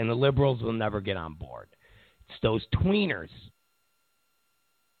 And the liberals will never get on board. It's those tweeners.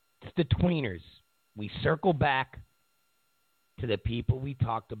 It's the tweeners. We circle back to the people we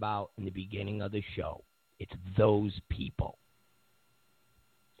talked about in the beginning of the show. It's those people.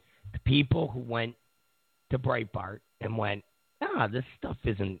 The people who went to Breitbart and went, this stuff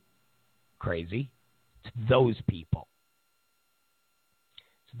isn't crazy. It's those people.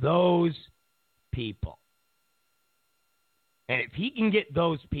 It's those people. And if he can get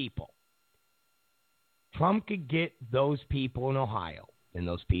those people, Trump could get those people in Ohio, and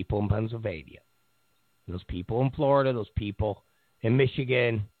those people in Pennsylvania, those people in Florida, those people in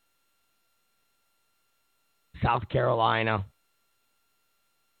Michigan, South Carolina,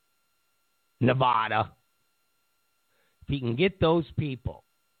 Nevada. If he can get those people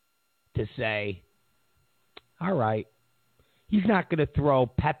to say, all right, he's not going to throw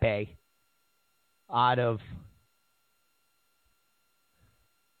Pepe out of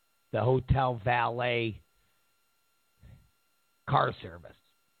the hotel valet car service.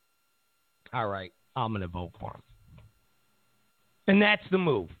 All right, I'm going to vote for him. And that's the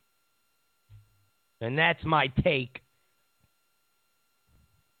move. And that's my take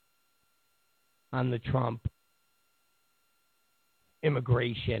on the Trump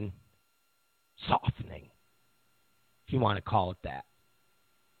immigration softening, if you want to call it that.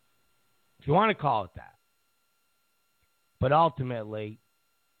 If you want to call it that. But ultimately,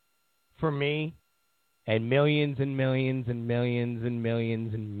 for me, and millions and millions and millions and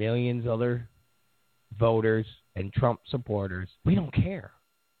millions and millions other voters and Trump supporters, we don't care.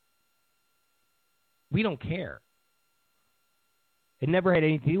 We don't care. It never had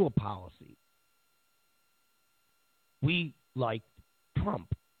anything to do with policy. We liked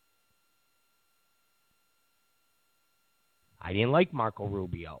Trump. I didn't like Marco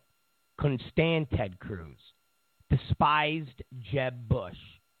Rubio. Couldn't stand Ted Cruz. Despised Jeb Bush.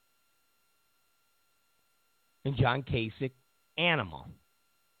 And John Kasich, animal.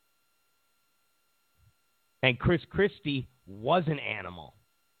 And Chris Christie was an animal.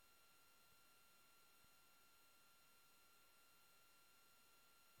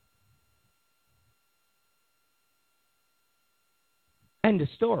 End of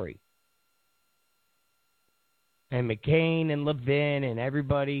story. And McCain and Levin and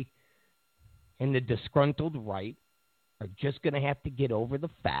everybody in the disgruntled right are just going to have to get over the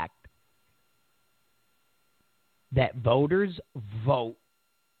fact that voters vote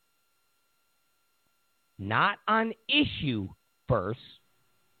not on issue first,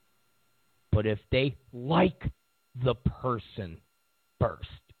 but if they like the person first.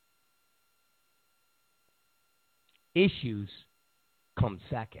 Issues come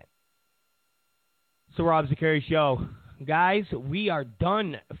second. So Rob Zakari Show. Guys, we are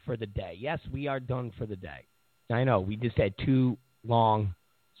done for the day. Yes, we are done for the day. I know, we just had 2 long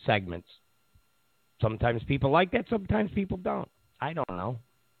segments. Sometimes people like that, sometimes people don't. I don't know.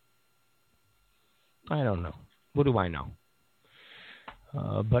 What do I know?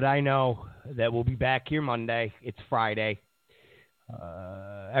 But I know that we'll be back here Monday. It's Friday.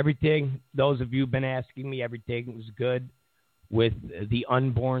 Everything, those of you who've been asking me, everything was good with the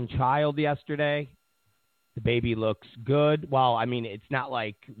unborn child yesterday. The baby looks good. Well, I mean, it's not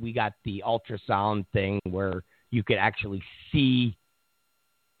like we got the ultrasound thing where you could actually see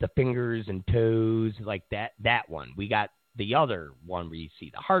the fingers and toes like that one. We got the other one where you see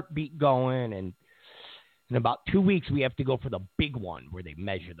the heartbeat going and In about 2 weeks, we have to go for the big one where they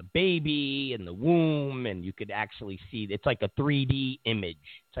measure the baby and the womb, and you could actually see. It's like a 3D image.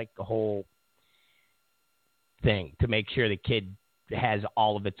 It's like the whole thing to make sure the kid has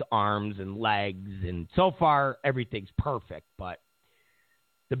all of its arms and legs. And so far, everything's perfect. But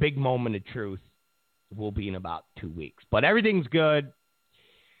the big moment of truth will be in about 2 weeks. But everything's good.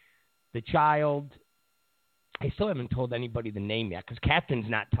 The child, I still haven't told anybody the name yet because Catherine's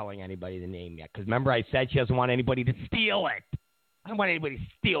not telling anybody the name yet. Because remember I said she doesn't want anybody to steal it. I don't want anybody to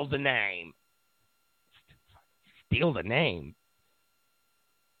steal the name. Steal the name.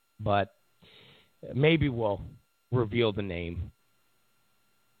 But maybe we'll reveal the name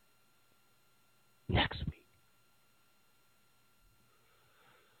next week.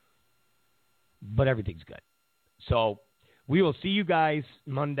 But everything's good. So we will see you guys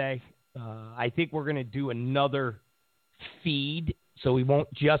Monday. I think we're going to do another feed, so we won't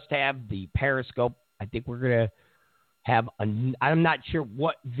just have the Periscope. I think we're going to have I'm not sure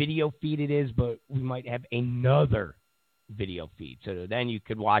what video feed it is, but we might have another video feed. So then you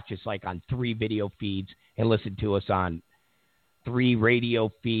could watch us like on 3 video feeds and listen to us on 3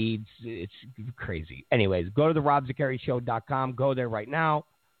 radio feeds. It's crazy. Anyways, go to the robzacharishow.com. Go there right now.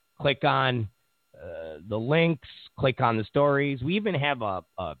 Click on the links. Click on the stories. We even have a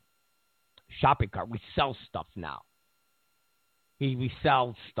shopping cart. We sell stuff now. We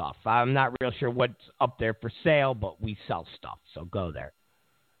sell stuff. I'm not real sure what's up there for sale, but we sell stuff. So go there.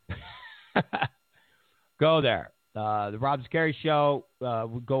 Go there. The Rob Zaccharia Show.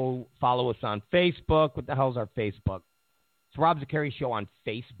 Go follow us on Facebook. What the hell's our Facebook? It's Rob Zaccharia Show on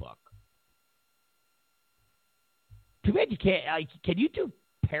Facebook. Too bad you can't. Can you do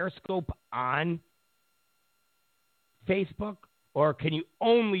Periscope on Facebook, or can you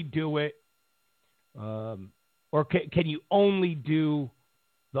only do it? Or can you only do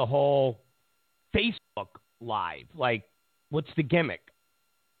the whole Facebook Live? Like, what's the gimmick?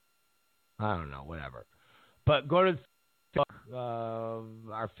 I don't know, whatever. But go to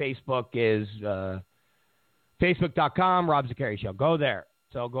our Facebook is Facebook.com, Rob Zaccharia Show. Go there.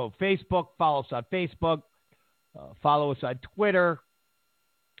 So go Facebook, follow us on Facebook, follow us on Twitter.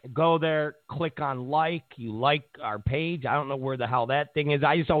 Go there, click on like. You like our page. I don't know where the hell that thing is.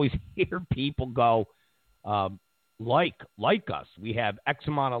 I just always hear people go, like us. We have X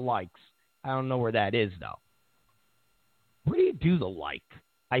amount of likes. I don't know where that is, though. Where do you do the like?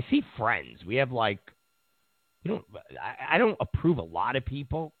 I see friends. We have like, I don't approve a lot of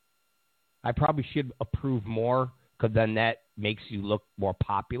people. I probably should approve more because then that makes you look more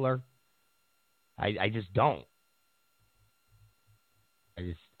popular. I just don't.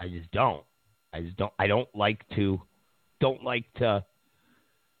 I just don't. I just don't like to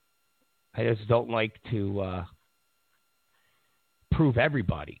prove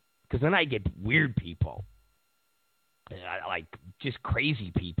everybody, because then I get weird people, like just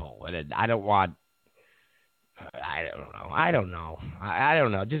crazy people, and I don't want. I don't know.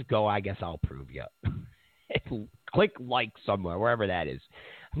 Just go. I guess I'll prove you. Click like somewhere, wherever that is.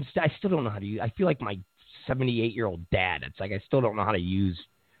 I still don't know how to use. I feel like my 78-year-old dad. It's like I still don't know how to use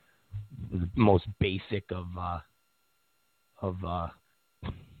the most basic of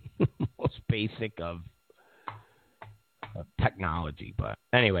technology. But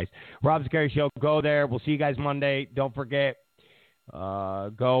anyways, Rob Zaccharia Show. Go there. We'll see you guys Monday. Don't forget.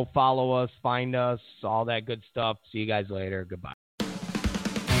 Go follow us, find us, all that good stuff. See you guys later. Goodbye.